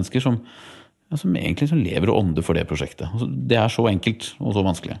flinke mennesker som egentlig lever og ånder for det prosjektet. Altså, det er så enkelt og så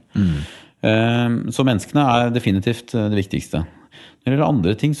vanskelig. Så menneskene er definitivt det viktigste. Når det gjelder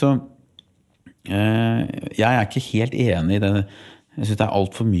andre ting, så jeg er ikke helt enig i det. Jeg synes det er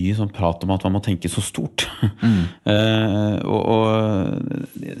alt for mye som prat om at man må tenke så stort. Og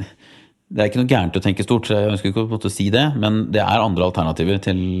det er ikke noe gærent å tenke stort, så jeg ønsker ikke å si det, men det er andre alternativer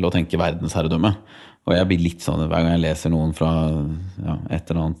til å tenke verdensherredømme. Og jeg blir litt sånn, hver gang jeg leser noen fra et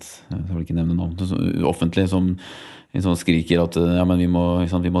eller annet, jeg vil ikke nevne noen, offentlig som skriker at men vi må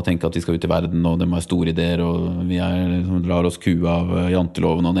tenke at vi skal ut i verden, og det må være store ideer, og vi lar oss kue av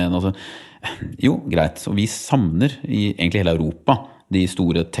janteloven og det ene. Altså, jo, greit. Og vi savner i egentlig hele Europa de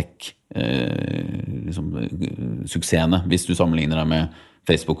store tech-suksessene, hvis du sammenligner deg med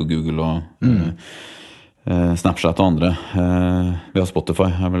Facebook og Google og Snapchat og andre. Vi har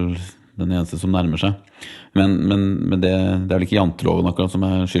Spotify, er vel den eneste som nærmer seg. Men det er vel ikke janteloven akkurat som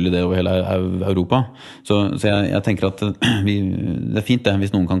er skyld i det over hele Europa. Så jeg tenker at det er fint det,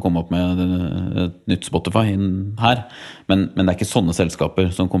 hvis noen kan komme opp med et nytt Spotify her. Men det er ikke sånne selskaper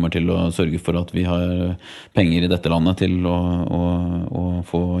som kommer til å sørge for at vi har penger i dette landet til å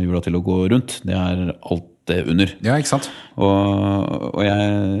få hjula til å gå rundt. Det er alt det under. Ja, ikke sant? Og jeg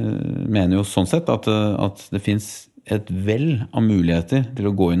mener jo sånn sett at det finnes et vell av muligheter til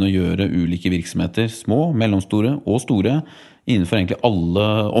å gå inn og gjøre ulike virksomheter, små, mellomstore og store, innenfor egentlig alle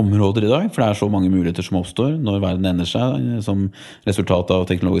områder i dag, for det er så mange muligheter som oppstår når verden endrer seg som resultat av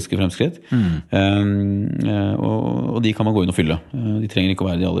teknologiske fremskritt. Og de kan man gå inn og fylle. De trenger ikke å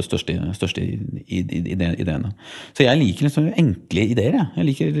være de aller største ideene. Så jeg liker liksom enkle ideer. Jeg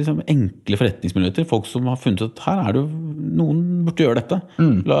liker liksom enkle forretningsmuligheter. Folk som har funnet at her er det jo noen burde gjøre dette.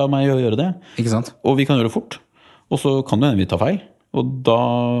 La meg gjøre det. Ikke sant? Og vi kan gjøre det fort. Og så kan det hende vi tar feil, og da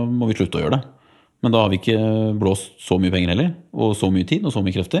må vi slutte å gjøre det. Men da har vi ikke blåst så mye penger heller, og så mye tid og så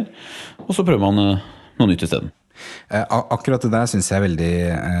mye krefter. Og så prøver man noe nytt i stedet. Akkurat det der synes jeg er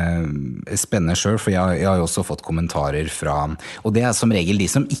veldig spennende selv, for jeg har jo også fått kommentarer fra, og det er som regel de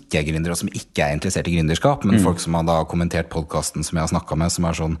som ikke er gründere og som ikke er interessert i gründerskap, men folk som har da kommentert podcasten som jeg har snakket med, som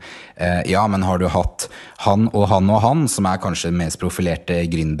er sånn, ja, men har du hatt han og han og han, som er kanskje den mest profilerte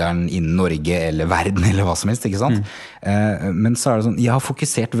gründeren innen Norge eller verden eller hva som helst, ikke sant? Men så er det sånn, jeg har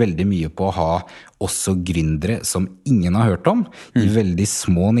fokusert veldig mye på å ha også gründere som ingen har hørt om, i veldig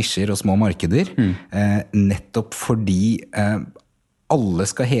små nisjer og små markeder, nettopp fordi alle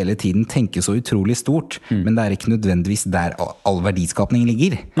skal hele tiden tenke så utrolig stort, men det er ikke nødvendigvis der all verdiskapning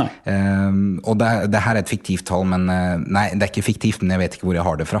ligger. Og det her er et fiktivt tall, men nei, det er ikke fiktivt, men jeg vet ikke hvor jeg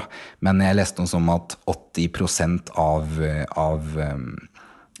har det fra. Men jeg leste noe som at 80% av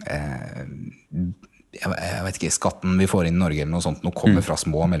jeg vet ikke, skatten vi får inn i Norge eller noe sånt, nå kommer fra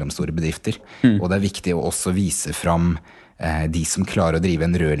små og mellomstore bedrifter. Og det er viktig å også vise fram de som klarer å drive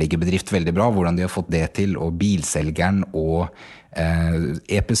en rørleggerbedrift veldig bra, hvordan de har fått det til, og bilselgeren, og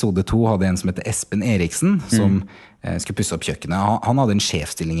episode 2 hadde en som heter Espen Eriksen, som skulle pusse opp kjøkkenet. Han hadde en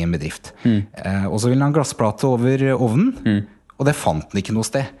sjefstilling i en bedrift. Og så ville han glassplate over ovnen, og det fant han ikke noe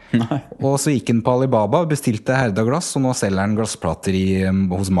sted. Nei. Og så gikk han på Alibaba, bestilte Herda glass, og nå selger han glassplater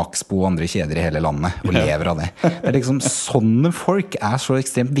hos Maxbo og andre kjeder i hele landet, og lever av det. Det er liksom, sånne folk er så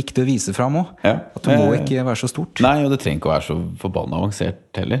ekstremt viktig å vise frem også, at det må ikke være så stort. Nei, og det trenger ikke å være så forbannet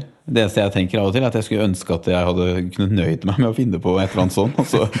avansert heller. Det eneste jeg tenker av og til er at jeg skulle ønske at jeg hadde kunnet nøyd meg med å finne på et eller annet sånt,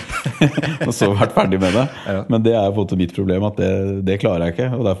 og så vært ferdig med det. Men det er på en måte mitt problem, at det klarer jeg ikke.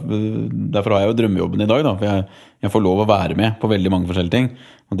 Og derfor har jeg jo drømmejobben i dag, da, for jeg får lov å være med på veldig mange forskjellige ting,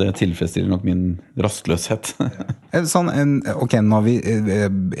 og det tilfredsstiller nok min rastløshet. Ok, nå har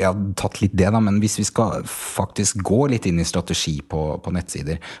jeg har tatt litt det da, men hvis vi skal faktisk gå litt inn i strategi på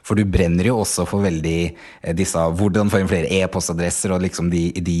nettsider, for du brenner jo også for veldig hvordan få inn flere e-postadresser og liksom de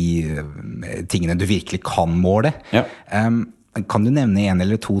tingene du virkelig kan måle. Ja. Kan du nevne en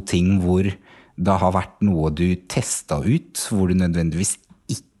eller to ting hvor det har vært noe du testet ut, hvor du nødvendigvis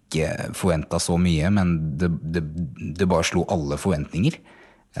ikke forventet så mye, men det bare slo alle forventninger?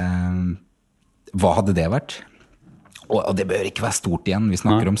 Hva hadde det vært? Og det bør ikke være stort igjen, vi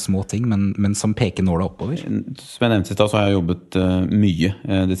snakker om små ting, men som peker nåla oppover. Som jeg nevnte i sted, så har jeg jobbet mye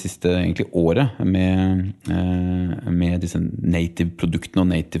det siste egentlig året med disse native-produktene og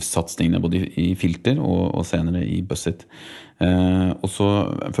native-satsningene, både i Filter og senere i BuzzIt. Og så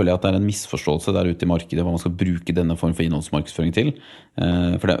føler jeg at det er en misforståelse der ute i markedet hva man skal bruke denne form for innholdsmarkedsføring til.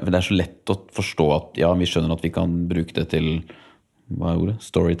 For det er så lett å forstå at ja, vi skjønner at vi kan bruke det til, hva er ordet?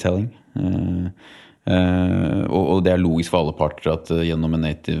 Storytelling. Og det er logisk for alle parter at gjennom en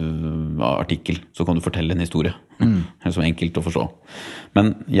native artikkel så kan du fortelle en historie. Det er så enkelt å forstå. Men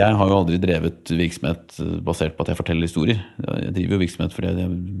jeg har jo aldri drevet virksomhet basert på at jeg forteller historier. Jeg driver jo virksomhet fordi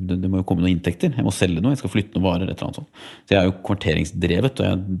det må jo komme noen inntekter. Jeg må selge noe, jeg skal flytte noen varer, et eller annet sånt. Så jeg er jo konverteringsdrevet, og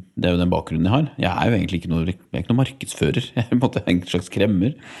det er jo den bakgrunnen jeg har. Jeg er jo egentlig ikke noe markedsfører. Jeg er på en måte en slags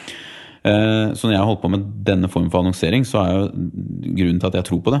kremmer. Så når jeg har holdt på med denne formen for annonsering, så er jo grunnen til at jeg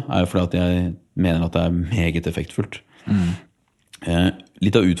tror på det, er jo fordi at jeg mener at det er meget effektfullt.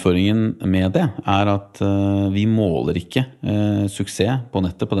 Litt av utfordringen med det er at vi måler ikke suksess på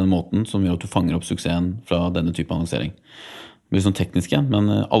nettet på den måten som gjør at du fanger opp suksessen fra denne type annonsering. Det blir sånn teknisk igjen, men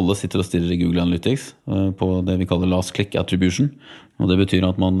alle sitter og stirrer i Google Analytics på det vi kaller last click attribution, og det betyr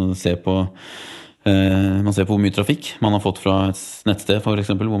at man ser på hvor mye trafikk man har fått fra et nettsted for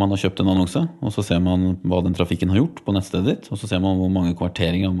eksempel, hvor man har kjøpt en annonse, og så ser man hva den trafikken har gjort på nettstedet ditt, og så ser man hvor mange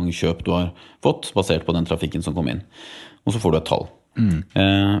konverteringer, hvor mange kjøp du har fått basert på den trafikken som kom inn. Og så får du et tall.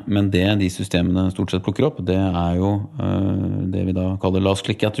 Men det de systemene stort sett plukker opp, det er jo det vi da kaller last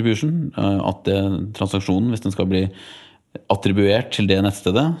click attribution, at transaksjonen, hvis den skal bli attribuert til det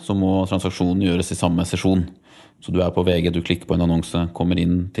nettstedet, så må transaksjonen gjøres i samme sesjon. Så du er på VG, du klikker på en annonse, kommer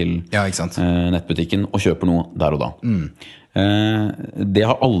inn til nettbutikken og kjøper noe der og da. Det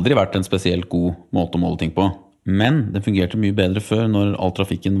har aldri vært en spesielt god måte å måle ting på, men det fungerte mye bedre før når all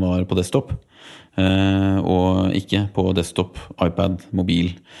trafikken var på desktop, og ikke på desktop, iPad,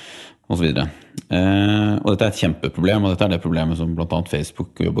 mobil og så videre. Og dette er et kjempeproblem, og dette er det problemet som blant annet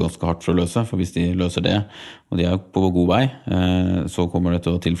Facebook jobber ganske hardt for å løse, for hvis de løser det, og de er på god vei, så kommer det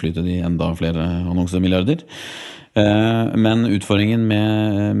til å tilflyte de enda flere annonsemilliarder. Men utfordringen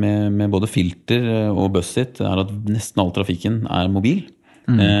med både Filter og BuzzIt er at nesten all trafikken er mobil,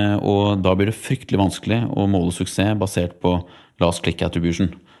 og da blir det fryktelig vanskelig å måle suksess basert på last click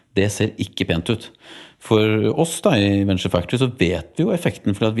attribution. Det ser ikke pent ut. For oss da i Venture Factory så vet vi jo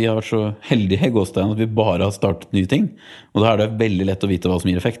effekten, for at vi har vært så heldige i gåstein at vi bare har startet nye ting. Og da er det veldig lett å vite hva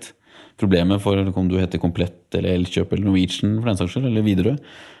som gir effekt. Problemet for om du heter Komplett eller Elkjøp eller Norwegian for den saks skyld, eller Widerøe,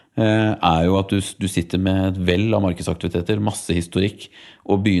 er jo at du sitter med et vell av markedsaktiviteter, masse historikk,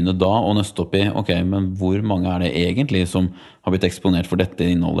 og begynner da å nøste opp i, ok, men hvor mange er det egentlig som har blitt eksponert for dette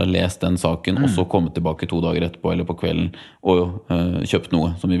innholdet, lest den saken, og så kommet tilbake 2 dager etterpå eller på kvelden og kjøpt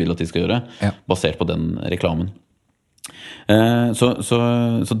noe som vi vil at de skal gjøre, basert på den reklamen. Så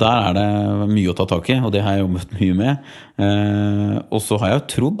der er det mye å ta tak i, og det har jeg jobbet mye med. Og så har jeg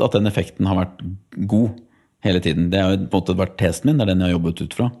jo trodd at den effekten har vært god hele tiden. Det har jo på en måte vært testen min, det er den jeg har jobbet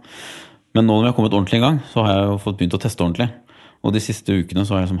ut fra. Men nå når vi har kommet ordentlig i gang, så har jeg jo fått begynt å teste ordentlig. Og de siste ukene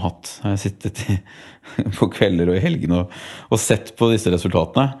så har jeg sittet på kvelder og i helgen og sett på disse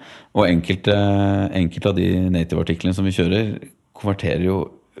resultatene. Og enkelte av de native-artiklene som vi kjører, konverterer jo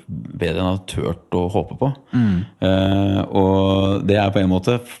bedre enn jeg hadde tørt å håpe på. Og det på en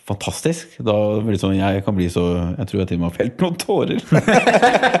måte fantastisk. Da blir det sånn, jeg kan bli så, jeg tror jeg til og med har felt noen tårer.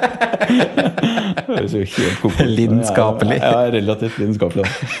 Det er så helt koko. Lidenskapelig. Ja, relativt lidenskapelig.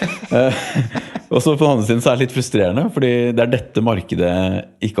 Og så på den andre siden så det litt frustrerende, fordi det dette markedet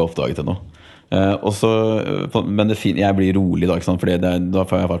ikke har oppdaget ennå. Men jeg blir rolig da, ikke sant? Fordi da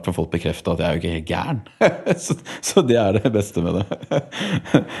får jeg i hvert fall folk bekreftet at jeg jo ikke helt gæren. så det det beste med det.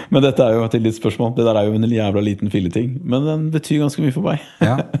 Men dette jo til ditt spørsmål. Det der jo en jævla liten filleting, men den betyr ganske mye for meg.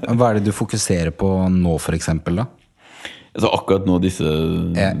 Ja. Hva det du fokuserer på nå, for eksempel, da? Altså akkurat nå disse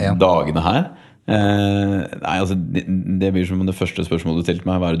dagene her. Nei, altså det blir som det første spørsmålet du stilte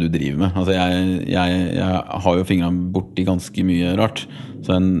meg. Hva det du driver med? Altså jeg har jo fingrene borti ganske mye rart.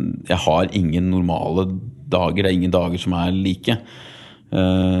 Så jeg har ingen normale dager. Det ingen dager som like.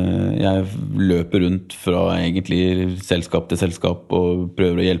 Jeg løper rundt fra egentlig selskap til selskap og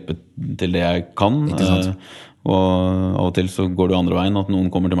prøver å hjelpe til det jeg kan. Og av og til så går det andre veien at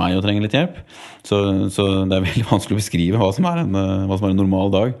noen kommer til meg og trenger litt hjelp. Så det veldig vanskelig å beskrive hva som en normal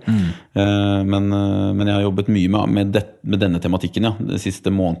dag. Men jeg har jobbet mye med denne tematikken, ja, de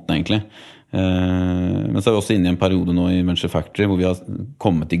siste månedene egentlig. Men så vi også inne i en periode nå i Venture Factory hvor vi har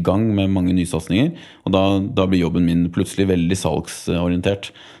kommet i gang med mange nysatsninger, og da blir jobben min plutselig veldig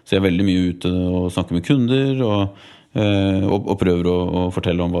salgsorientert. Så jeg veldig mye ute og snakker med kunder og prøver å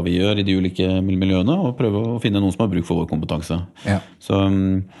fortelle om hva vi gjør i de ulike miljøene, og prøver å finne noen som har bruk for vår kompetanse. Ja. Så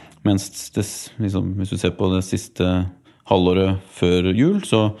mens liksom, hvis du ser på det siste halvåret før jul,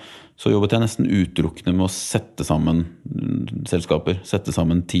 så jobbet jeg nesten utelukkende med å sette sammen selskaper, sette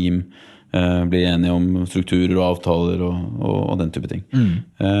sammen team, bli enige om strukturer og avtaler og den type ting.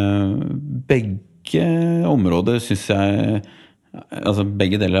 Begge områder synes altså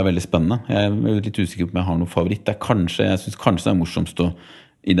begge deler veldig spennende. Jeg litt usikker på om jeg har noen favoritt. Jeg synes kanskje det morsomst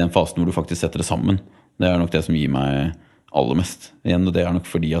i den fasen hvor du faktisk setter det sammen. Det nok det som gir meg aller mest. Igjen, og det nok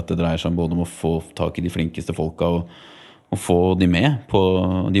fordi at det dreier seg både om å få tak i de flinkeste folka og få de med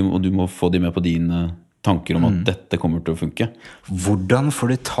og du må få de med på dine tanker om at dette kommer til å funke. Hvordan får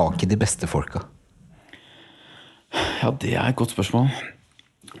du tak i de beste folka? Ja, det et godt spørsmål.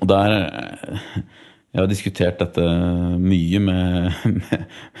 Og jeg har diskutert dette mye med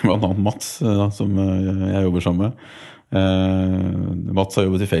blant annet Mats, som jeg jobber sammen med. Mats har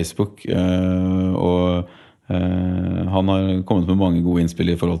jobbet i Facebook, og han har kommet med mange gode innspill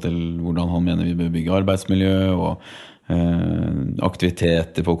i forhold til hvordan han mener vi bør bygge arbeidsmiljø, og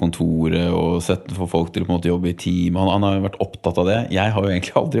aktiviteter på kontoret, og få folk til å på en måte jobbe i team. Han har vært opptatt av det. Jeg har jo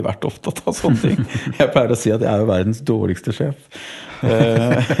egentlig aldri vært opptatt av sånne ting. Jeg pleier å si at jeg jo verdens dårligste sjef.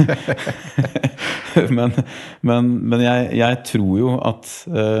 Men jeg tror jo at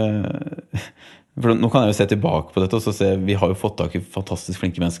for nå kan jeg jo se tilbake på dette og så se, vi har jo fått tak i fantastisk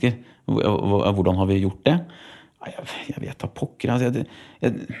flinke mennesker. Hvordan har vi gjort det? Jeg vet da pokker. Altså,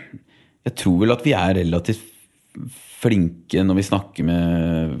 jeg tror vel at vi relativt flinke når vi snakker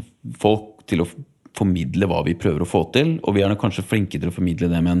med folk til å formidle hva vi prøver å få til, og vi nok kanskje flinke til å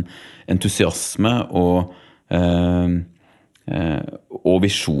formidle det med en entusiasme og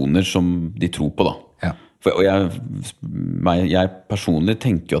visjoner som de tror på da. Ja. Og jeg personlig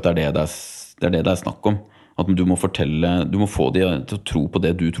tenker jo at det det snakk om, at du må få de til å tro på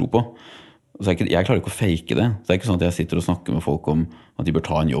det du tror på. Så jeg klarer ikke å fake det. Så det ikke sånn at jeg sitter og snakker med folk om at de bør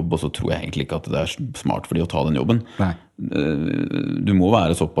ta en jobb, og så tror jeg egentlig ikke at det smart for de å ta den jobben. Nei. Du må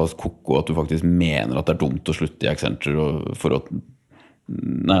være såpass koko at du faktisk mener at det dumt å slutte i Accenture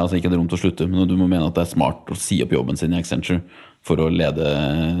Nei, altså ikke det dumt å slutte, men du må mene at det smart å si opp jobben sin i Accenture for å lede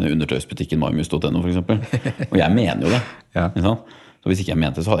undertøysbutikken Marmus.no for eksempel. Og jeg mener jo det. Ja. Ikke sant? Så hvis ikke jeg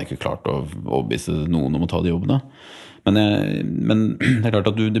mente det, så hadde jeg ikke klart å overbevise noen om å ta de jobbene. Men det klart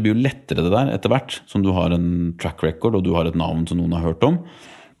at det blir jo lettere det der etter hvert, som du har en track record, og du har et navn som noen har hørt om.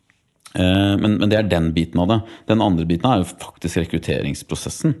 Men det den biten av det. Den andre biten jo faktisk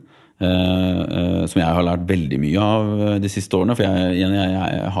rekrutteringsprosessen, som jeg har lært veldig mye av de siste årene, for jeg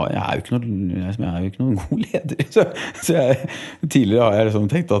jo ikke noen god leder. Så tidligere har jeg liksom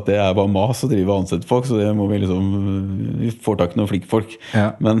tenkt at det bare mas å drive og ansette folk, så det må vi får tak i noen flinke folk.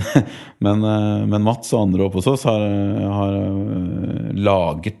 Ja. Men Mats og andre oppe hos oss har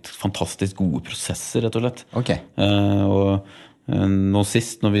laget fantastisk gode prosesser, rett og slett. Okay. Og nå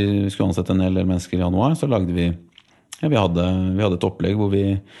sist, når vi skulle ansette en del mennesker i januar, så lagde vi hadde et opplegg hvor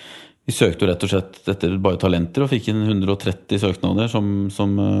vi søkte rett og slett etter bare talenter og fikk inn 130 søknader som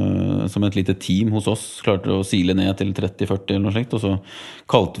et lite team hos oss klarte å sile ned til 30-40 eller noe slikt, og så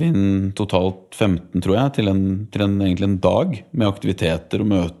kalte vi inn totalt 15, tror jeg, til egentlig en dag med aktiviteter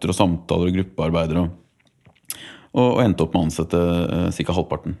og møter og samtaler og gruppearbeider og endte opp med å ansette cirka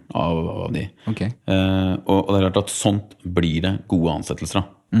halvparten av de. Ok. Og det er klart at sånt blir det gode ansettelser av.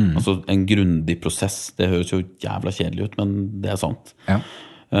 Altså en grundig prosess, det høres jo jævla kjedelig ut, men det er sant. Ja.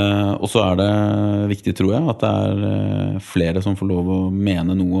 Og så er det viktig, tror jeg, at det er flere som får lov å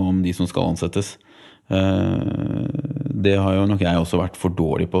mene noe om de som skal ansettes. Det har jo nok jeg også vært for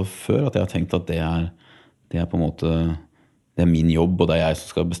dårlig på før, at jeg har tenkt at det er på en måte, det er min jobb, og det er jeg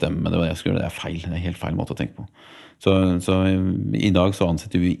som skal bestemme det, og jeg skal gjøre det. Det er feil, det er helt feil måte å tenke på. Så i dag så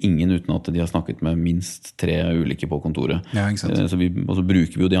ansetter vi ingen uten at de har snakket med minst 3 ulike på kontoret. Ja, ikke sant. Og så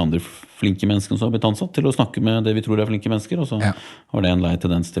bruker vi jo de andre flinke menneskene som har blitt ansatt til å snakke med det vi tror er flinke mennesker, og så har det en lei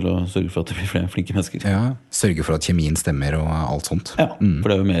tendens til å sørge for at det blir flere flinke mennesker. Ja, sørge for at kjemien stemmer og alt sånt. Ja, for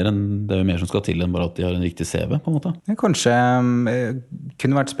det er jo mer som skal til enn bare at de har en riktig CV, på en måte. Ja, kanskje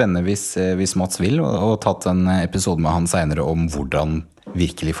kunne vært spennende hvis Mats vil, og tatt en episode med han senere om hvordan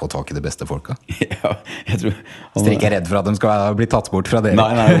virkelig få tak i det beste folka. Ja, jeg tror... Så dere ikke er redd for at de skal bli tatt bort fra dere?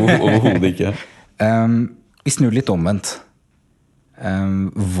 Nei, overhodet ikke. Vi snur litt omvendt.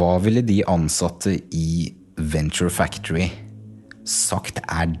 Hva ville de ansatte i Venture Factory sagt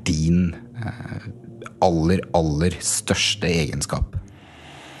er din aller største egenskap?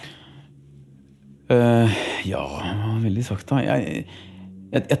 Ja, veldig sagt da.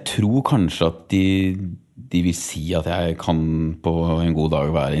 Jeg tror kanskje at de vil si at jeg kan på en god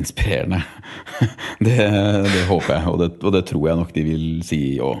dag være inspirerende. Det håper jeg, og det tror jeg nok de vil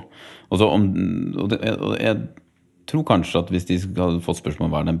si også. Og jeg tror kanskje at hvis de hadde fått spørsmål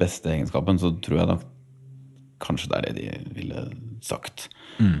om hva er den beste egenskapen, så tror jeg nok kanskje det er det de ville sagt.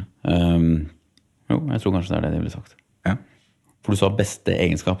 Jo, jeg tror kanskje det er det de ville sagt. Ja. For du sa beste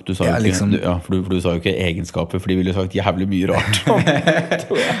egenskap. Du sa liksom, for du sa jo ikke egenskaper, for de ville sagt jævlig mye rart.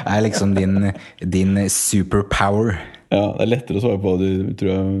 Det er liksom din superpower. Ja, det er lettere å svare på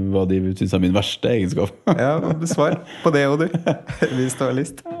hva de synes er min verste egenskap. Ja, svar på det, og du. Hvis du har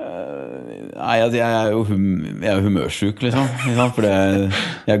lyst. Nei, jeg er jo humørsyk, liksom. For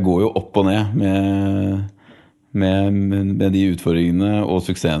jeg går jo opp og ned med de utfordringene og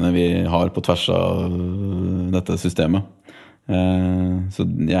suksessene vi har på tvers av dette systemet. Så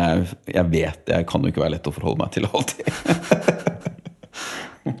jeg vet, jeg kan jo ikke være lett å forholde meg til alltid.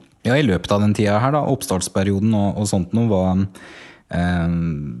 Ja, i løpet av den tida her da, oppstartsperioden og sånt noe,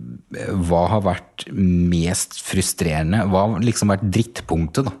 hva har vært mest frustrerende? Hva har liksom vært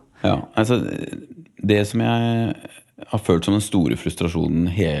drittpunktet da? Ja, altså det som jeg har følt som den store frustrasjonen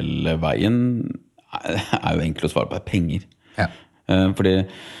hele veien er jo enkelt å svare på, er penger. Ja.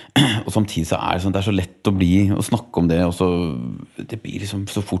 Og samtidig så er det sånn, det er så lett å snakke om det, og så det blir liksom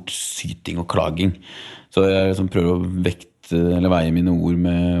så fort syting og klaging. Så jeg liksom prøver å veie mine ord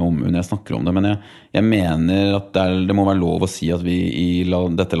med omhu når jeg snakker om det, men jeg mener at det må være lov å si at vi i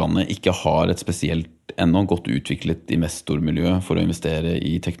dette landet ikke har et spesielt ennå godt utviklet investormiljø for å investere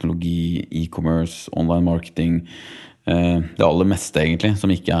i teknologi, e-commerce, online marketing, det aller meste egentlig,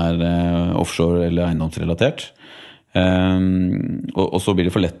 som ikke er offshore eller eiendomsrelatert. Og så blir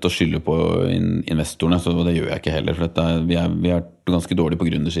det for lett å skylde på investorene, så det gjør jeg ikke heller, for vi er ganske dårlige på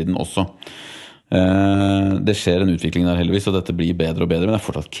gründersiden også. Det skjer en utvikling der heldigvis, og dette blir bedre og bedre, men det er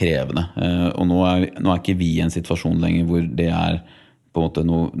fortsatt krevende. Og nå er ikke vi i en situasjon lenger hvor det er på en måte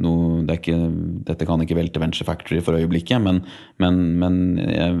dette kan ikke velte Venture Factory for øyeblikket, men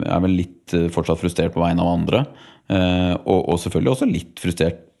jeg er vel litt fortsatt frustrert på vegne av andre, og selvfølgelig også litt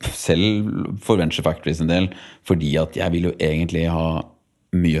frustrert selv for Venture Factory sin del, fordi at jeg vil jo egentlig ha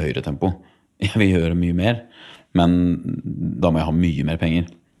mye høyere tempo. Jeg vil gjøre mye mer, men da må jeg ha mye mer penger.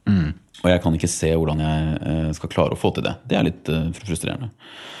 Og jeg kan ikke se hvordan jeg skal klare å få til det. Det er litt frustrerende.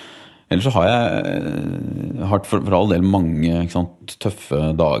 Ellers så har jeg for all del mange tøffe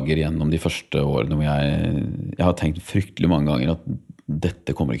dager gjennom de første årene hvor jeg har tenkt fryktelig mange ganger at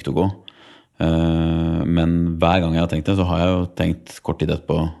dette kommer ikke til å gå. Men hver gang jeg har tenkt det, så har jeg jo tenkt kort tid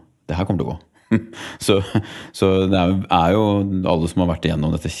etterpå, det her kommer til å gå. Så det er jo alle som har vært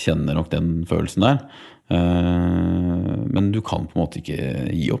igjennom dette kjenner nok den følelsen der. Men du kan på en måte ikke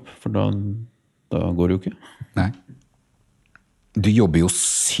gi opp, for da går det jo ikke. Nei. Du jobber jo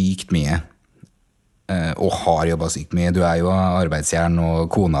sykt mye, og har jobbet sykt mye. Du er jo arbeidsjern, og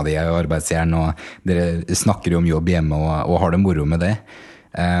kona di er jo arbeidsjern, og dere snakker jo om jobb hjemme og har det moro med det.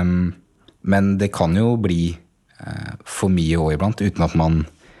 Men det kan jo bli for mye også iblant, uten at man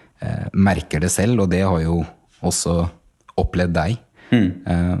merker det selv, og det har jo også opplevd deg.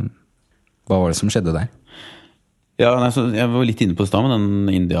 Hva var det som skjedde der? Ja, jeg var litt inne på det da med den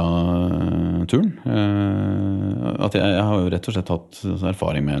India-turen. At jeg har jo rett og slett hatt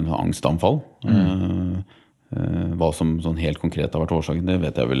erfaring med en angstanfall. Hva som sånn helt konkret har vært årsaken, det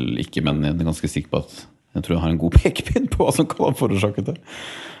vet jeg vel ikke, men jeg er ganske sikker på at jeg tror jeg har en god pekepinn på hva som kan ha forårsaket det.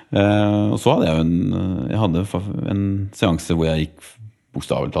 Og så hadde jeg hadde en seanse hvor jeg gikk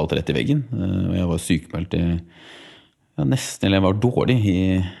bokstavelig talt rett i veggen. Og jeg var sykemeldt eller jeg var dårlig i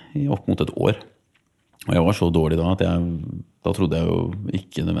opp mot et år. Og jeg var så dårlig da at da trodde jeg jo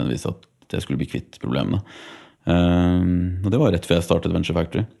ikke nødvendigvis at jeg skulle bli kvitt problemene. Og det var rett før jeg startet Venture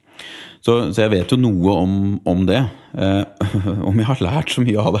Factory. Så jeg vet jo noe om det. Om jeg har lært så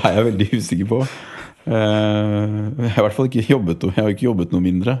mye av det er jeg veldig usikker på. Jeg har i hvert fall ikke jobbet noe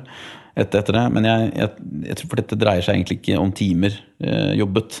mindre etter det. Men jeg tror for dette dreier seg egentlig ikke om timer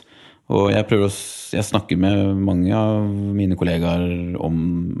jobbet. Og jeg snakker med mange av mine kollegaer om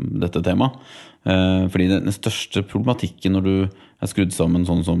dette temaet. Fordi den største problematikken når du er skrudd sammen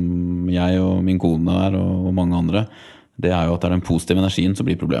sånn som jeg og min kone og mange andre, det er jo at det er den positive energien som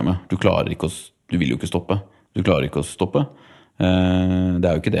blir problemet. Du vil jo ikke stoppe. Du klarer ikke å stoppe. Det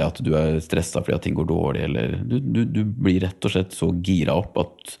er jo ikke det at du er stresset fordi at ting går dårlig, eller du blir rett og slett så gira opp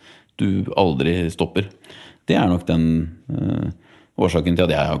at du aldri stopper. Det er nok den årsaken til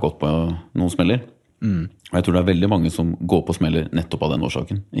at jeg har gått på noen smeller. Og jeg tror det er veldig mange som går på smeller nettopp av den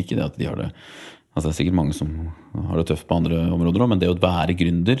årsaken. Ikke det at de har det. Altså det er sikkert mange som har det tøft på andre områder, men det å være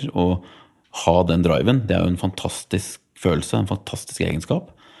gründer og ha den driven, det er jo en fantastisk følelse, en fantastisk egenskap.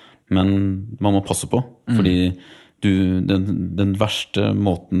 Men man må passe på, fordi den verste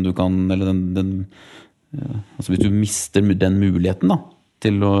måten du kan, eller altså hvis du mister den muligheten da,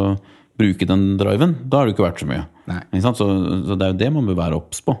 til å bruke den driven, da har det ikke vært så mye. Ikke sant? Så det er jo det man bør være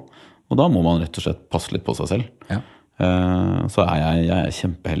obs på. Og da må man rett og slett passe litt på seg selv. Ja. Så jeg er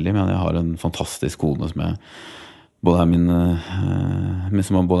kjempeheldig, men jeg har en fantastisk kone som både er min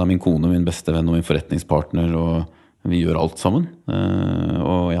kone, min beste venn og min forretningspartner, og vi gjør alt sammen.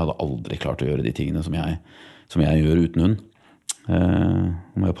 Og jeg hadde aldri klart å gjøre de tingene som jeg gjør uten hun.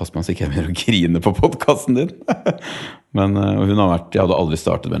 Må jeg passe på så ikke jeg begynner å grine på podcasten din. Men jeg hadde aldri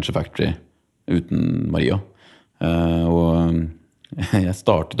startet Venture Factory uten Maria. Og jeg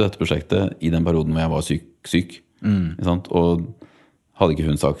startet dette prosjektet i den perioden hvor jeg var syk. Og hadde ikke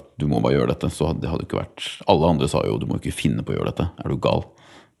hun sagt du må bare gjøre dette, så hadde det ikke vært. Alle andre sa jo du må ikke finne på å gjøre dette, er du gal?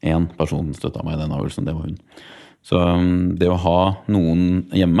 En person støttet meg i den avgjørelsen, det var hun. Så det å ha noen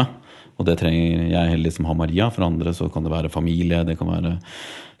hjemme, og det trenger jeg heldig som har Maria. For andre så kan det være familie, det kan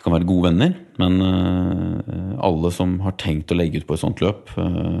være gode venner. Men alle som har tenkt å legge ut på et sånt løp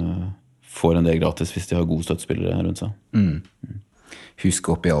får en del gratis hvis de har gode støttespillere rundt seg. Husk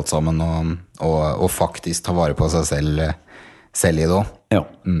opp i alt sammen og faktisk ta vare på seg selv i det også. Ja.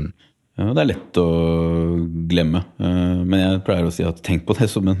 Ja, det er lett å glemme. Men jeg pleier å si at tenk på det,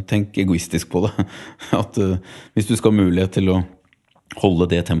 men tenk egoistisk på det. At hvis du skal ha mulighet til å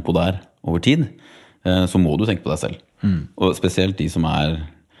holde det tempoet der over tid, så må du tenke på deg selv. Og spesielt de som er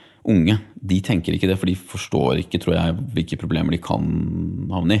unge, de tenker ikke det, for de forstår ikke, tror jeg, hvilke problemer de kan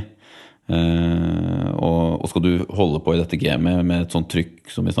havne i. Og skal du holde på i dette gamet med et sånt trykk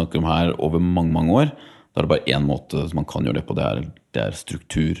som vi snakker om her over mange, mange år, da er det bare en måte som man kan gjøre det på, det er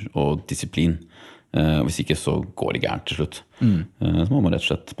struktur og disiplin. Hvis ikke så går det gærent til slutt. Så må man rett og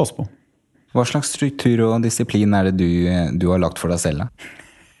slett passe på. Hva slags struktur og disiplin er det du har lagt for deg selv?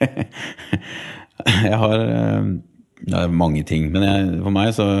 Jeg har det er mange ting, men for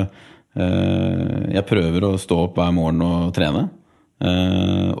meg så jeg prøver å stå opp hver morgen og trene.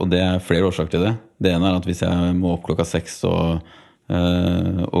 Og det er flere årsaker til det. Det ene er at hvis jeg må opp 6:00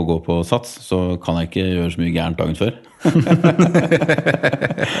 og gå på sats, så kan jeg ikke gjøre så mye gærent dagen før.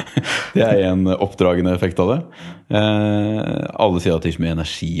 Det er en oppdragende effekt av det. Alle sier at det er ikke mye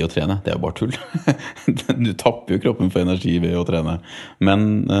energi å trene. Det er jo bare tull. Du tapper jo kroppen for energi ved å trene.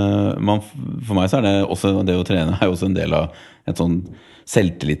 Men for meg så er det også, det å trene er også en del av et sånn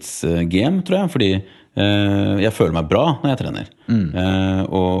selvtillitsgame, tror jeg. Fordi jeg føler meg bra når jeg trener.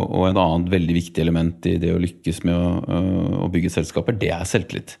 Og en annet veldig viktig element i det å lykkes med å bygge selskaper, det er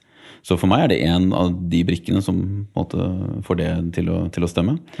selvtillit. Så for meg er det en av de brikkene som på en måte får det til å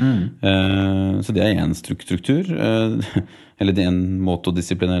stemme. Så det er en struktur, eller det er en måte å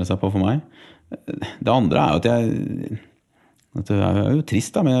disiplinere seg på for meg. Det andre er jo at det er jo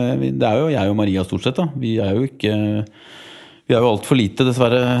trist da, men det er jo jeg og Maria stort sett da. Vi er jo alt for lite,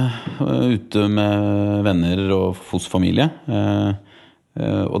 dessverre, ute med venner og hos familie.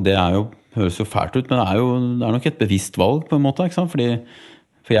 Og det høres jo fælt ut, men det er nok et bevisst valg på en måte, ikke sant?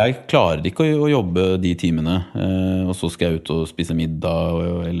 For jeg klarer ikke å jobbe de timene, og så skal jeg ut og spise middag,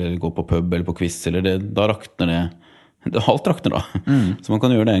 eller gå på pub eller på quiz, eller da rakner det. Alt rakner da. Så man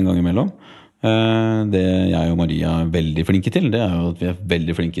kan gjøre det en gang imellom. Det jeg og Maria er veldig flinke til, det er jo at vi er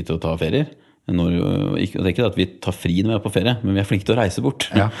veldig flinke til å ta ferier. Det er ikke det at vi tar fri når vi er på ferie, men vi er flinke til å reise bort.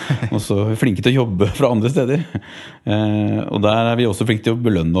 Ja. Og så er vi flinke til å jobbe fra andre steder. Og der er vi også flinke til å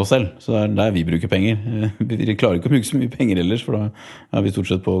belønne oss selv. Så det er der vi bruker penger. Vi klarer ikke å bruke så mye penger ellers, for da er vi stort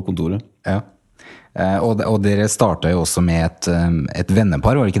sett på kontoret. Ja. Og dere startet jo også med et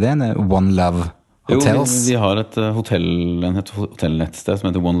vennepar, var det ikke det? One Love Hotels? Jo, vi har et hotellnettsted som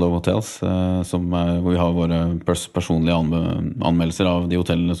heter One Love Hotels, hvor vi har våre personlige anmeldelser av de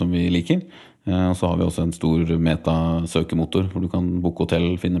hotellene som vi liker. Og så har vi også en stor meta-søkemotor hvor du kan booke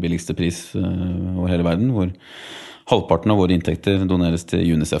hotell, finne billigste pris over hele verden, hvor halvparten av våre inntekter doneres til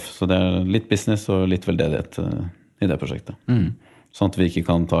UNICEF. Så det er litt business og litt veldedighet i det prosjektet. Sånn at vi ikke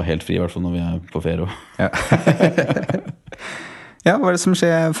kan ta helt fri, i hvert fall når vi er på ferie. Ja. Ja, hva er det som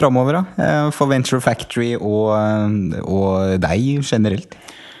skjer fremover da? For Venture Factory og deg generelt?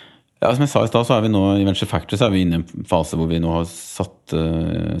 Ja, som jeg sa i sted, så er vi nå i Venture Factory så er vi inne i en fase hvor vi nå har satt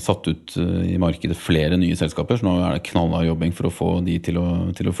ut i markedet flere nye selskaper, så nå er det knallhard jobbing for å få de til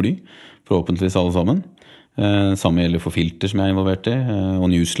å fly, forhåpentligvis alle sammen. Samme gjelder for Filter som jeg er involvert i, og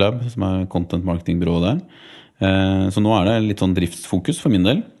Newslab som er content marketing-byrået der. Så nå er det litt sånn driftsfokus for min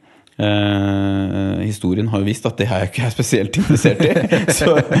del. Historien har jo vist at det er jeg ikke spesielt interessert i,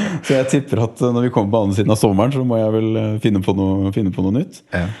 så jeg tipper at når vi kommer på andre siden av sommeren, så må jeg vel finne på noe nytt.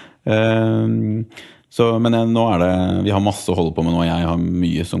 Ja. Men nå er det, vi har masse å holde på med nå. Jeg har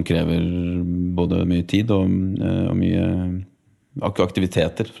mye som krever både mye tid og mye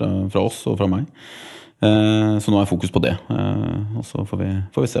aktiviteter fra oss og fra meg, så nå er fokus på det, og så får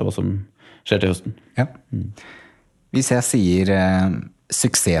vi se hva som skjer til høsten. Ja. Hvis jeg sier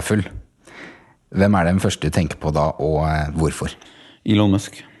suksessfull, hvem er den første du tenker på da, og hvorfor? Elon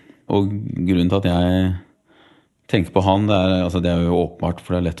Musk. Og grunnen til at jeg tenker på han, det er jo åpenbart,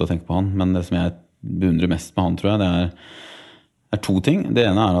 for det er lett å tenke på han, men det som jeg beundrer mest med han, tror jeg, det er to ting. Det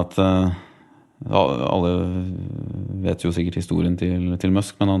ene er at alle vet jo sikkert historien til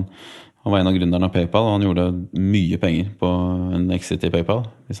Musk, men han var en av gründerne av PayPal, og han gjorde mye penger på en exit i PayPal.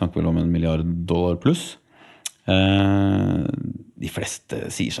 Vi snakker vel om $1 milliard pluss. De fleste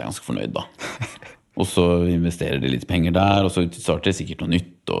sier seg ganske fornøyd da. Og så investerer de litt penger der, og så starter de sikkert noe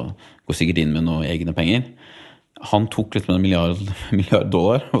nytt og går sikkert inn med noen egne penger. Han tok litt med $1 milliard,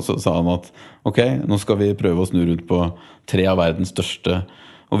 og så sa han at ok, nå skal vi prøve å snu rundt på 3 av verdens største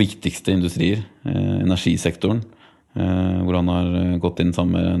og viktigste industrier, energisektoren, hvor han har gått inn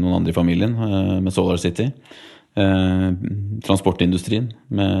sammen med noen andre i familien, med Solar City, transportindustrien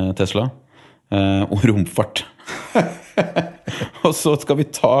med Tesla, og romfart. Og så skal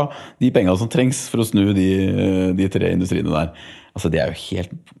vi ta de pengene som trengs for å snu de 3 industriene der. Altså det er jo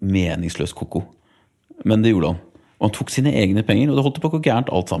helt meningsløs koko. Men det gjorde han. Og han tok sine egne penger, og det holdt på å gå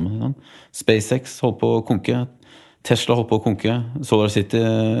gærent alt sammen. SpaceX holdt på å konke, Tesla holdt på å konke, Solar City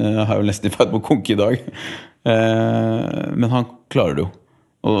har jo nesten i ferd med å konke i dag. Men han klarer det jo.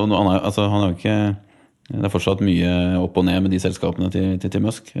 Og han er jo ikke... Det er fortsatt mye opp og ned med de selskapene til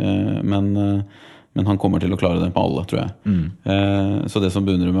Musk, men han kommer til å klare det på alle, tror jeg. Så det jeg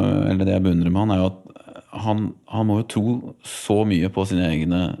beundrer med han er jo at han må jo tro så mye på sine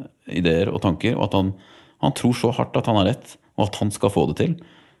egne ideer og tanker, og at han tror så hardt at han har rett, og at han skal få det til,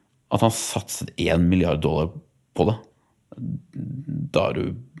 at han satset $1 milliard på det. Da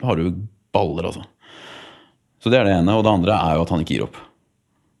har du baller, altså. Så det er det ene, og det andre er jo at han ikke gir opp.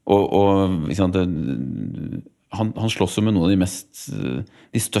 Og ikke sant, han slåss jo med noen av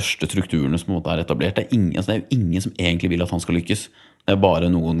de største strukturene som på en måte er etablert. Det er jo ingen som egentlig vil at han skal lykkes. Det er bare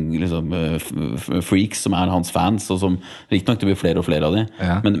noen liksom, freaks som er hans fans, og som riktig nok det blir flere og flere av de.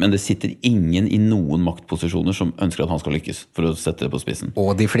 Ja. Men det sitter ingen i noen maktposisjoner som ønsker at han skal lykkes, for å sette det på spissen.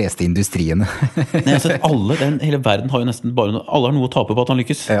 Og de fleste industriene. Nei, altså hele verden har jo nesten bare alle har noe å tape på at han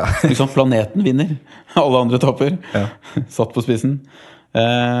lykkes. Ja. Liksom, planeten vinner, alle andre taper. Ja. Satt på spissen.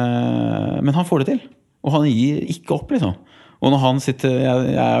 Men han får det til, og han gir ikke opp, liksom. Og når han sitter,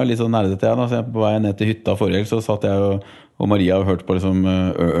 jeg er jo litt sånn nerdete, så jeg på vei ned til hytta forrige helg, så satt jeg og Maria og hørte på liksom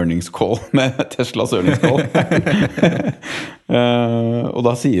earnings call med Teslas earnings call. Og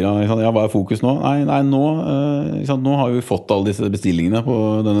da sier han liksom, ja, hva er fokus nå? Nei, nå har vi fått alle disse bestillingene på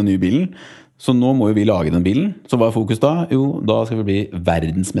denne nye bilen, så nå må jo vi lage den bilen. Så hva er fokus da? Jo, da skal vi bli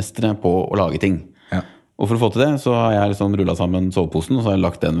verdensmestere på å lage ting. Ja. Og for å få til det, så har jeg liksom rullet sammen soveposen, og så har jeg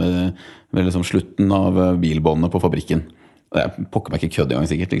lagt den ved liksom slutten av bilbåndet på fabrikken. Jeg pokker meg ikke kødd engang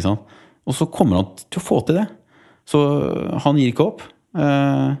sikkert, ikke sant? Og så kommer han til å få til det. Så han gir ikke opp.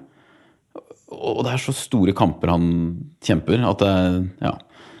 Og det er så store kamper han kjemper, at ja.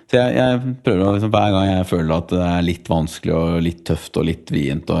 Så jeg prøver å, liksom, hver gang jeg føler at det er litt vanskelig og litt tøft og litt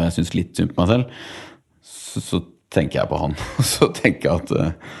vrient, og jeg synes litt synd på meg selv, så tenker jeg på han. Og så tenker jeg at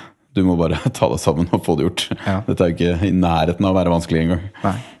Du må bare ta det sammen og få det gjort. Ja. Dette jo ikke i nærheten av å være vanskelig engang.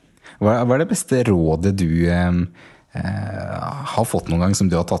 Nei. Hva det beste rådet du har fått noen gang som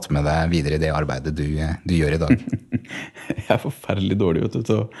du har tatt med deg videre i det arbeidet du gjør i dag? Jeg forferdelig dårlig vet du,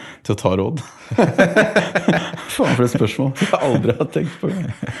 til å ta råd. Faen for et spørsmål jeg aldri har tenkt på.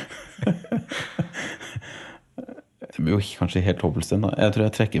 Det blir jo kanskje helt håpløst igjen da. Jeg tror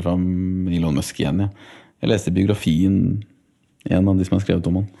jeg trekker fram Elon Musk igjen. Jeg leste biografien en av de som har skrevet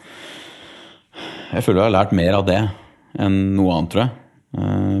om han. Jeg føler jeg har lært mer av det enn noe annet, tror jeg.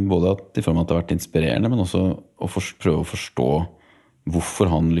 Både at i form av at det har vært inspirerende, men også å prøve å forstå hvorfor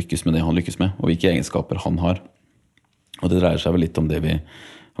han lykkes med det han lykkes med, og hvilke egenskaper han har. Og det dreier seg vel litt om det vi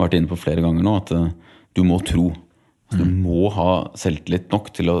har vært inne på flere ganger nå, at du må tro. Du må ha selvtillit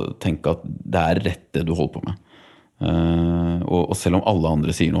nok til å tenke at det rett det du holder på med. Og selv om alle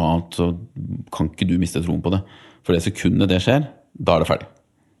andre sier noe annet, så kan ikke du miste troen på det. For det sekundet det skjer, da det ferdig.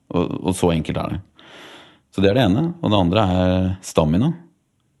 Og så enkelt det. Så det det ene. Og det andre stamina.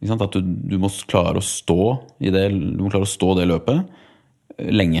 Ikke sant? At du må klare å stå i det, du må klare å stå det løpet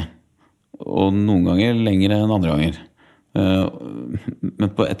lenge. Og noen ganger lenger enn andre ganger.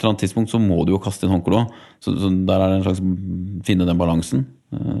 Men på et eller annet tidspunkt så må du jo kaste inn håndkle også. Så der det en slags finne den balansen.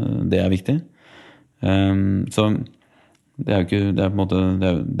 Det viktig. Så det jo ikke, det på en måte,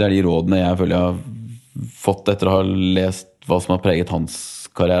 det de rådene jeg føler jeg har fått etter å ha lest hva som har preget hans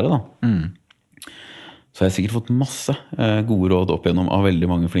karriere da. Så jeg har sikkert fått masse gode råd opp igjennom av veldig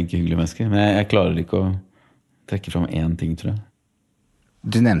mange flinke, hyggelige mennesker. Men jeg klarer ikke å trekke fram én ting, tror jeg.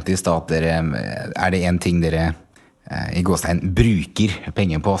 Du nevnte i stad at det en ting dere i gåstein bruker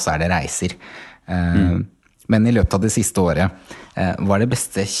penger på, så det reiser. Men i løpet av det siste året, hva det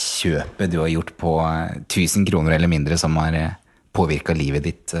beste kjøpet du har gjort på 1000 kroner eller mindre som har påvirket livet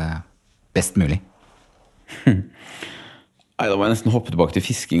ditt best mulig? Nei, da må jeg nesten hoppe tilbake til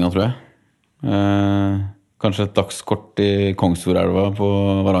fiskinga, tror jeg. Kanskje et dagskort i Kongsfjordelva på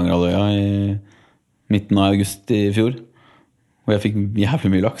Varangerhalvøya i midten av august i fjor. Og jeg fikk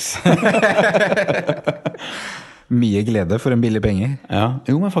jævlig mye laks. Mye glede for en billig penger. Ja,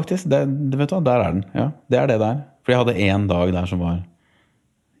 jo, men faktisk, vet du hva, der den. Ja, det det der. For jeg hadde en dag der som var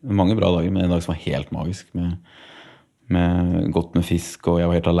mange bra dager, men en dag som var helt magisk. Med godt med fisk, og jeg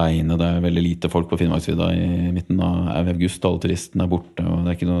var helt alene. Det veldig lite folk på Finnmarksvidda i midten av august. Alle turistene borte, og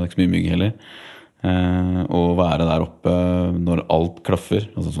det ikke så mye mygg heller. Og være der oppe når alt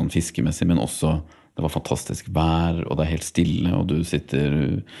klaffer, altså sånn fiskemessig, men også det var fantastisk vær, og det helt stille, og du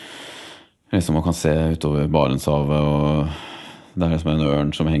sitter liksom man kan se utover Barentshavet, og det liksom en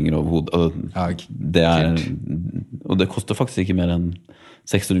ørn som henger over hodet. Altså, det og det koster faktisk ikke mer enn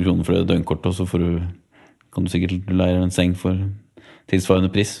 600 kroner for det døgnkortet, og så kan du sikkert leie en seng for tilsvarende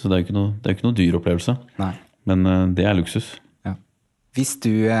pris, så det jo ikke noe dyr opplevelse. Nei. Men det luksus. Ja. Hvis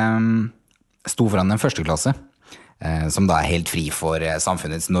du sto foran en førsteklasse, som da helt fri for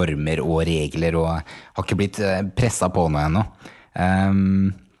samfunnets normer og regler, og har ikke blitt presset på noe ennå,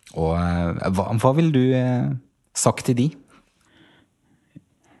 og hva vil du sagt til de?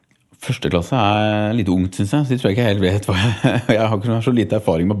 Første klasse litt ungt, synes jeg. Så jeg tror jeg ikke helt vet hva jeg har så lite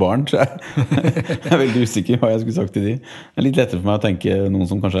erfaring med barn, så jeg veldig usikker hva jeg skulle sagt til de. Det litt lettere for meg å tenke noen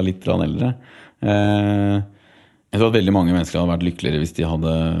som kanskje litt eldre. Jeg tror at veldig mange mennesker hadde vært lykkeligere hvis de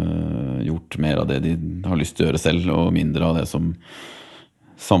hadde gjort mer av det de har lyst til å gjøre selv, og mindre av det som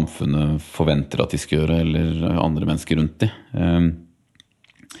samfunnet forventer at de skal gjøre, eller andre mennesker rundt de.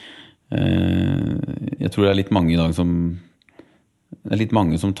 Jeg tror det litt mange i dag som det litt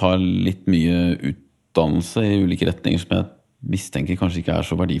mange som tar litt mye utdannelse i ulike retninger som jeg mistenker kanskje ikke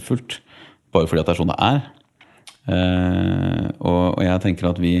så verdifullt, bare fordi at det sånn det og jeg tenker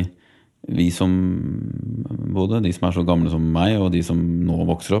at vi som både de som så gamle som meg og de som nå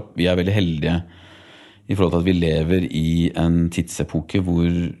vokser opp, vi veldig heldige i forhold til at vi lever i en tidsepoke hvor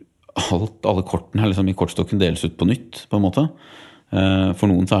alle kortene liksom i kortstokken deles ut på nytt på en måte. For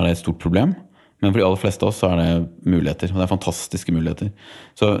noen så det et stort problem, men for de aller fleste av oss så det muligheter, og det fantastiske muligheter.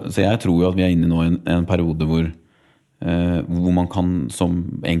 Så jeg tror jo at vi inne nå i en periode hvor man kan som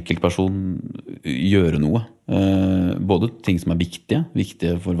enkeltperson gjøre noe. Både ting som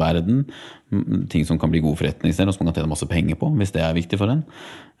viktige for verden, ting som kan bli gode forretningsdeler, og som man kan tjene masse penger på, hvis det viktig for en.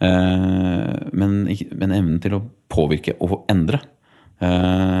 Men evnen til å påvirke og endre.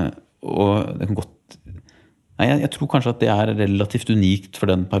 Og det kan godt... Nei, jeg tror kanskje at det relativt unikt for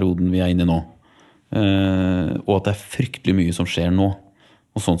den perioden vi inne i nå. Og at det fryktelig mye som skjer nå.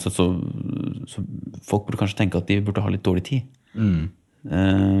 Og sånn sett så folk burde kanskje tenke at de burde ha litt dårlig tid.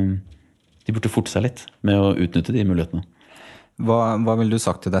 De burde forte seg litt med å utnytte de mulighetene. Hva vil du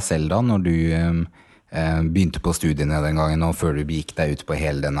sagt til deg selv da, når du begynte på studiene den gangen, og før du gikk deg ut på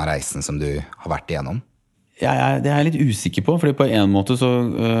hele denne reisen som du har vært igjennom? Det er jeg litt usikker på, fordi på en måte så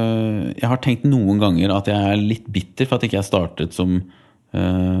jeg har tenkt noen ganger at jeg er litt bitter for at ikke jeg startet som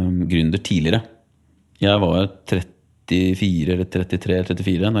gründer tidligere. Jeg var 34 eller 33 eller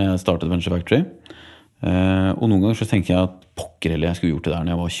 34 når jeg startet Venture Factory. Og noen ganger så tenker jeg at pokker heller jeg skulle gjort det der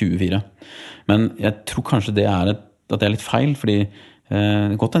når jeg var 24. Men jeg tror kanskje at det er litt feil, fordi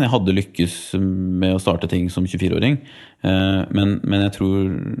godt enn jeg hadde lykkes med å starte ting som 24-åring, men jeg tror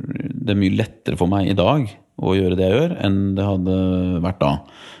det er mye lettere for meg i dag å gjøre det jeg gjør enn det hadde vært da.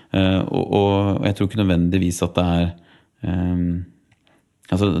 Og jeg tror ikke nødvendigvis at det er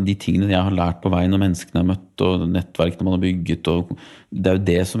altså de tingene jeg har lært på veien, og menneskene jeg har møtt, og nettverkene man har bygget, og det er jo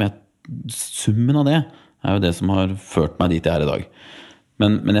det som summen av det er jo det som har ført meg dit jeg er i dag.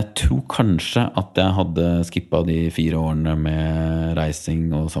 Men jeg tror kanskje at jeg hadde skippet de 4 årene med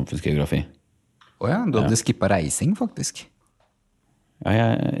reising og samfunnsgeografi. Åja, du hadde skippet reising faktisk? Ja,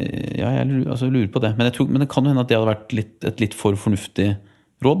 jeg lurer på det. Men det kan jo hende at det hadde vært et litt for fornuftig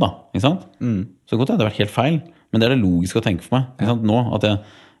råd da, ikke sant? Så godt det hadde vært helt feil, men det er det logiske å tenke for meg. Ikke sant? Nå, at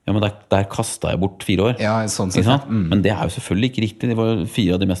men der kastet jeg bort 4 år. Ja, sånn sett. Men det er jo selvfølgelig ikke riktig. Det var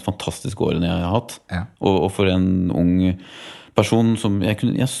 4 av de mest fantastiske årene jeg har hatt. Ja. Og for en ung person som jeg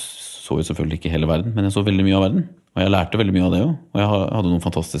så jo selvfølgelig ikke hele verden, men jeg så veldig mye av verden. Og jeg lærte veldig mye av det også. Og jeg hadde noen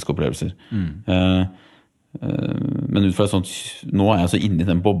fantastiske opplevelser. Men ut fra et sånt, nå er jeg så inne i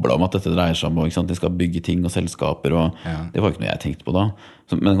den bobla om at dette dreier seg om, ikke sant? De skal bygge ting og selskaper, og det var ikke noe jeg tenkte på da.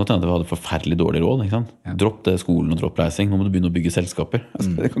 Men godt hende at vi hadde forferdelig dårlig råd, ikke sant? Dropp det skolen og dropp reising, nå må du begynne å bygge selskaper.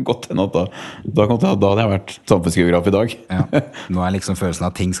 Altså, det kan godt hende at da hadde jeg vært samfunnsgeograf i dag. Nå er liksom følelsen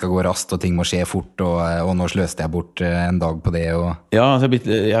at ting skal gå raskt, og ting må skje fort, og nå sløste jeg bort en dag på det. Ja, altså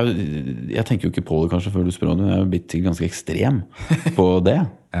jeg tenker jo ikke på det kanskje før du spør om det, jeg er blitt ganske ekstrem på det,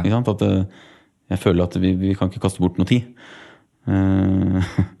 ikke sant? At jeg føler at vi kan ikke kaste bort noe tid.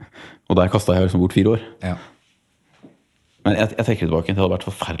 Og der kastet jeg liksom bort 4 år. Ja. Men jeg trekker tilbake. Det hadde vært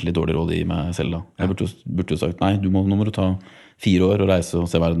forferdelig dårlig råd i meg selv da. Jeg burde jo sagt, nei, nå må du ta 4 år og reise og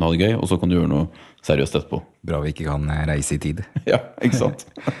se verden og ha det gøy, og så kan du gjøre noe seriøst etterpå. Bra vi ikke kan reise i tid. Ja, ikke sant?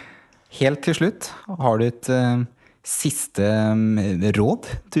 Helt til slutt, har du et siste råd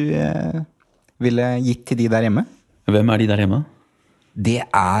du ville gitt til de der hjemme? Hvem er de der hjemme? Det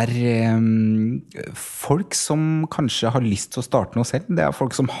er folk som kanskje har lyst til å starte noe selv. Det er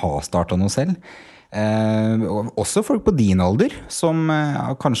folk som har startet noe selv. Også folk på din alder som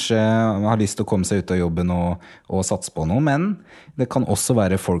kanskje har lyst til å komme seg ut av jobben og satse på noe. Men det kan også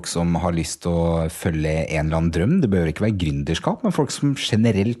være folk som har lyst til å følge en eller annen drøm. Det behøver ikke være gründerskap, men folk som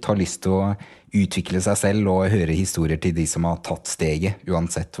generelt har lyst til å utvikle seg selv og høre historier til de som har tatt steget,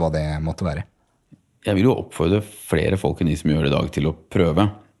 uansett hva det måtte være. Jeg vil jo oppfordre flere folk enn de som gjør det i dag til å prøve.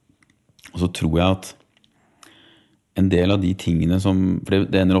 Og så tror jeg at en del av de tingene som, for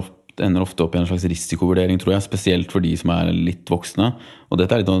det ender ofte opp i en slags risikovurdering, tror jeg, spesielt for de som er litt voksne. Og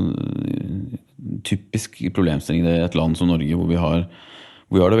dette er litt en typisk problemstilling i et land som Norge, hvor vi har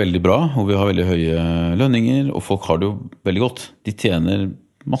det veldig bra, hvor vi har veldig høye lønninger, og folk har det jo veldig godt. De tjener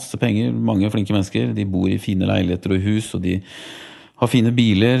masse penger, mange flinke mennesker, de bor i fine leiligheter og hus, og de har fine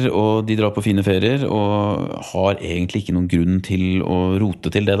biler, og de drar på fine ferier, og har egentlig ikke noen grunn til å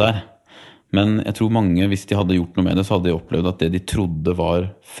rote til det der. Men jeg tror mange, hvis de hadde gjort noe med det, så hadde de opplevd at det de trodde var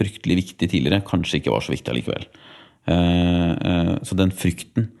fryktelig viktig tidligere, kanskje ikke var så viktig allikevel. Så den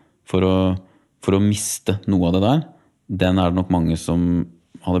frykten for å miste noe av det der, den er det nok mange som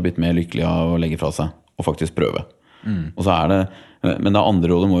hadde blitt mer lykkelige av å legge fra seg, og faktisk prøve. Og så er det, men det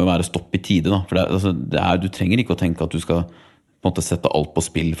andre rådet må jo være stopp i tide da, for du trenger ikke å tenke at du skal på en måte sette alt på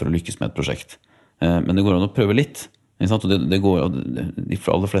spill for å lykkes med et prosjekt. Men det går an å prøve litt. Og de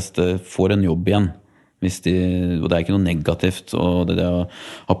aller fleste får en jobb igjen. Og det er ikke noe negativt og det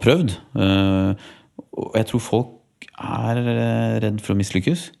har prøvd. Og jeg tror folk er redd for å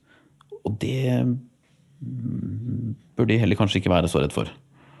mislykkes. Og det bør de heller kanskje ikke være så redd for.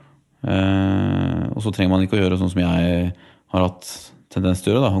 Og så trenger man ikke å gjøre sånn som jeg har hatt tendens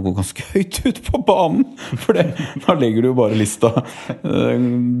til å gjøre, å gå ganske høyt ut på banen, for da legger du jo bare lista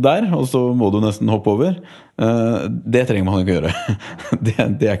der, og så må du nesten hoppe over. Det trenger man ikke gjøre. Det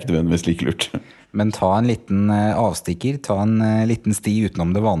er ikke nødvendigvis like lurt. Men ta en liten avstikker, ta en liten sti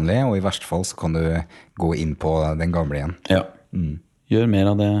utenom det vanlige, og i verste fall så kan du gå inn på den gamle igjen. Ja, gjør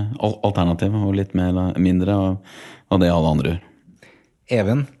mer av det alternativet, og litt mindre av det alle andre gjør.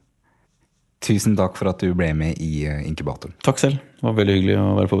 Even, tusen takk for at du ble med i Inkubatoren. Takk selv. Det var veldig hyggelig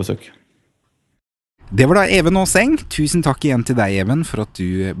å være på besøk. Det var da Even Aaseng. Tusen takk igjen til deg, Even, for at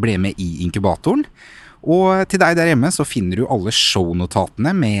du ble med i Inkubatoren. Og til deg der hjemme så finner du alle shownotatene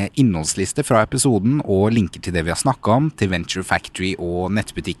med innholdslister fra episoden og linker til det vi har snakket om, til Venture Factory og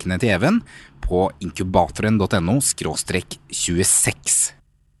nettbutikkene til Even på inkubatoren.no/26.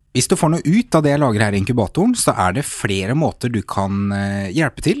 Hvis du får noe ut av det jeg lager her i inkubatoren, så er det flere måter du kan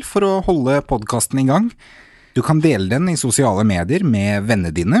hjelpe til for å holde podcasten i gang. Du kan dele den i sosiale medier med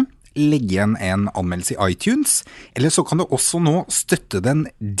vennene dine, legge igjen en anmeldelse i iTunes, eller så kan du også nå støtte den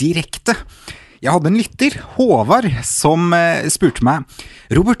direkte. Jeg hadde en lytter, Håvard, som spurte meg,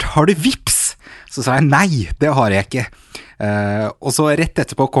 Robert, har du Vipps? Så sa jeg, nei, det har jeg ikke. Og så rett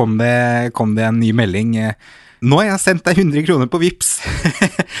etterpå kom det en ny melding, nå har jeg sendt deg 100 kroner på Vipps.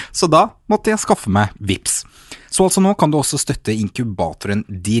 Så da måtte jeg skaffe meg Vipps. Så altså nå kan du også støtte inkubatoren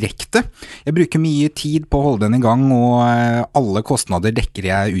direkte. Jeg bruker mye tid på å holde den i gang, og alle kostnader dekker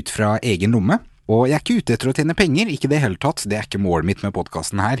jeg ut fra egen lomme. Og jeg er ikke ute etter å tjene penger, ikke det hele tatt, det er ikke målet mitt med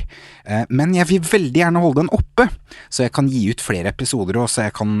podcasten her. Men jeg vil veldig gjerne holde den oppe, så jeg kan gi ut flere episoder, og så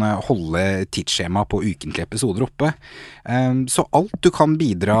jeg kan holde tidsskjema på ukentlige episoder oppe. Så alt du kan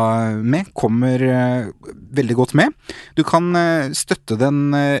bidra med kommer veldig godt med. Du kan støtte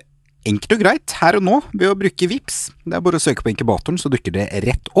den enkelt og greit her og nå ved å bruke Vipps. Det er bare å søke på inkubatoren, så dukker det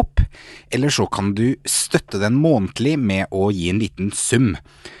rett opp. Eller så kan du støtte den månedlig med å gi en liten sum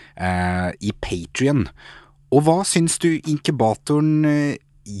i Patreon. Og hva syns du inkubatoren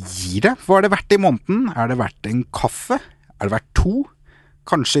gir det? Hva er det verdt i måneden? Er det verdt en kaffe? Er det verdt 2?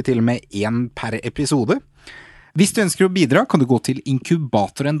 Kanskje til og med 1 per episode? Hvis du ønsker å bidra, kan du gå til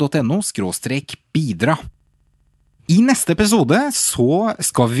inkubatoren.no/bidra. I neste episode så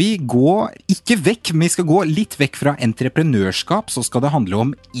skal vi gå ikke vekk, men vi skal gå litt vekk fra entreprenørskap, så skal det handle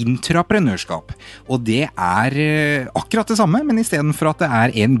om intraprenørskap. Og det er akkurat det samme, men i stedet for at det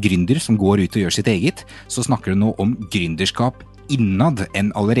er en gründer som går ut og gjør sitt eget, så snakker det nå om gründerskap innad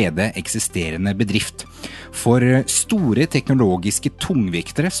en allerede eksisterende bedrift. For store teknologiske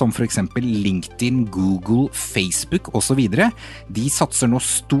tungvektere som for eksempel LinkedIn, Google, Facebook og så videre, de satser nå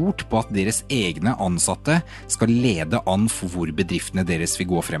stort på at deres egne ansatte skal lede an for hvor bedriftene deres vil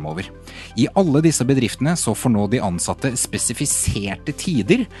gå fremover. I alle disse bedriftene så får nå de ansatte spesifiserte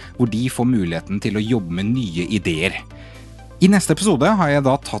tider hvor de får muligheten til å jobbe med nye ideer. I neste episode har jeg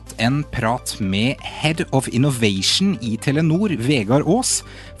da tatt en prat med Head of Innovation i Telenor, Vegard Aas,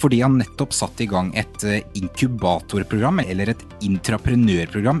 fordi han nettopp satt i gang et inkubatorprogram, eller et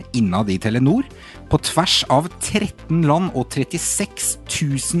intraprenørprogram innad i Telenor. På tvers av 13 land og 36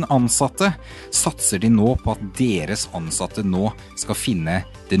 000 ansatte satser de nå på at deres ansatte nå skal finne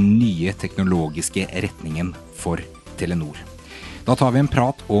den nye teknologiske retningen for Telenor. Da tar vi en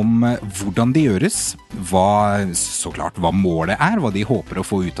prat om hvordan det gjøres, så klart hva målet er, hva de håper å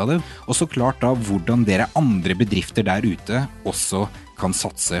få ut av det, og så klart da hvordan dere andre bedrifter der ute også kan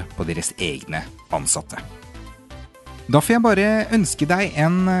satse på deres egne ansatte. Da får jeg bare ønske deg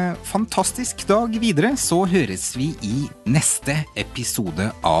en fantastisk dag videre, så høres vi i neste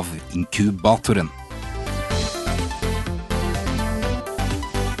episode av Inkubatoren.